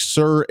words like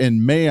sir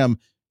and ma'am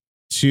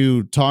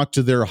to talk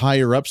to their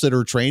higher ups that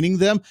are training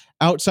them.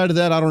 Outside of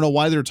that, I don't know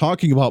why they're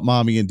talking about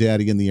mommy and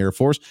daddy in the Air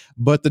Force,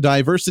 but the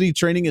diversity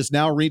training has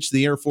now reached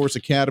the Air Force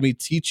Academy,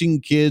 teaching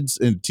kids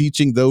and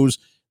teaching those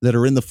that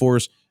are in the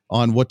force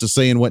on what to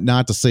say and what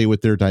not to say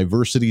with their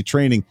diversity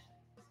training.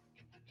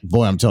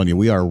 Boy, I'm telling you,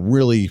 we are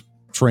really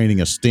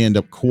training a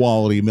stand-up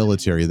quality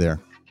military there.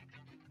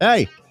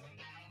 Hey,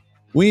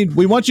 we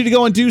want you to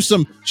go and do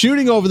some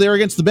shooting over there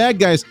against the bad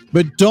guys,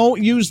 but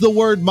don't use the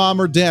word mom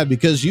or dad,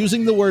 because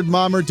using the word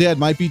mom or dad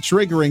might be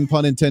triggering,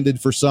 pun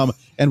intended, for some,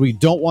 and we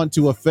don't want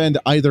to offend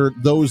either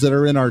those that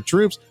are in our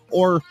troops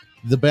or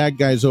the bad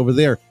guys over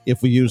there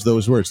if we use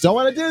those words. Don't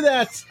want to do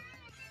that.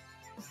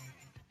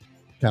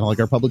 Kind of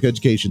like our public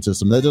education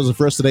system. That does it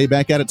for us today.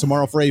 Back at it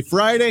tomorrow for a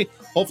Friday.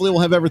 Hopefully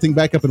we'll have everything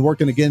back up and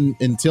working again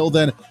until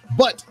then.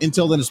 But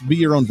until then, it's be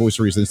your own voice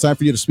of reason. It's time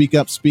for you to speak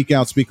up, speak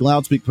out, speak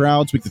loud, speak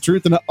proud, speak the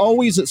truth, and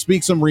always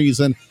speak some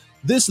reason.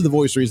 This is the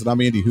voice of reason.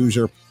 I'm Andy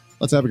Hoosier.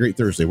 Let's have a great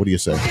Thursday. What do you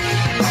say?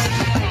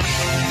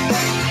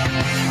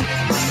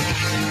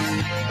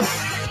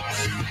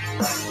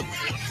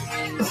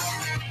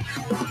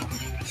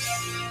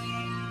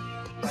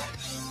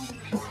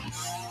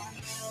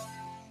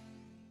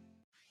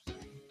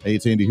 Hey,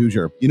 it's Andy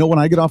Hoosier. You know, when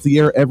I get off the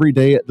air every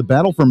day, the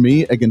battle for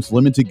me against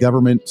limited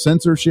government,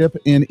 censorship,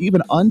 and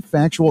even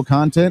unfactual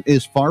content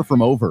is far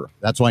from over.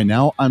 That's why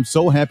now I'm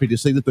so happy to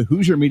say that the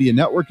Hoosier Media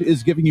Network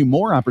is giving you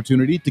more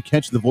opportunity to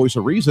catch the voice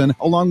of reason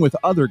along with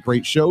other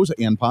great shows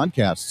and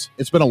podcasts.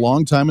 It's been a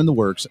long time in the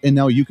works, and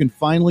now you can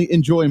finally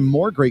enjoy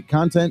more great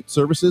content,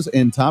 services,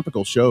 and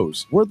topical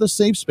shows. We're the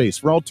safe space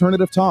for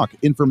alternative talk,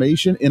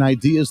 information, and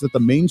ideas that the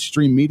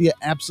mainstream media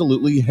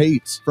absolutely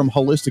hates. From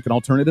holistic and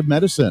alternative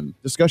medicine,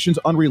 discussions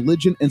on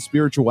religion and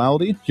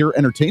spirituality, pure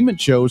entertainment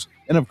shows,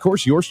 and of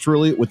course yours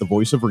truly with the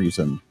voice of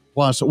reason.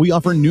 Plus, we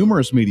offer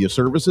numerous media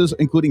services,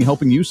 including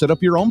helping you set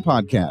up your own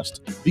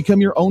podcast. Become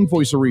your own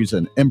voice of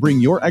reason and bring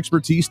your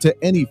expertise to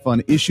any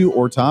fun issue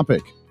or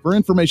topic. For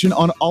information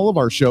on all of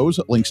our shows,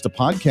 links to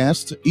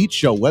podcasts, each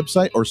show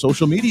website or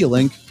social media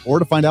link, or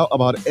to find out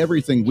about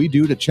everything we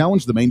do to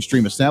challenge the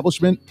mainstream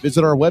establishment,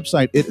 visit our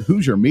website at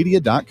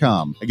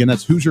HoosierMedia.com. Again,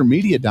 that's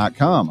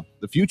HoosierMedia.com,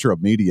 the future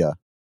of media.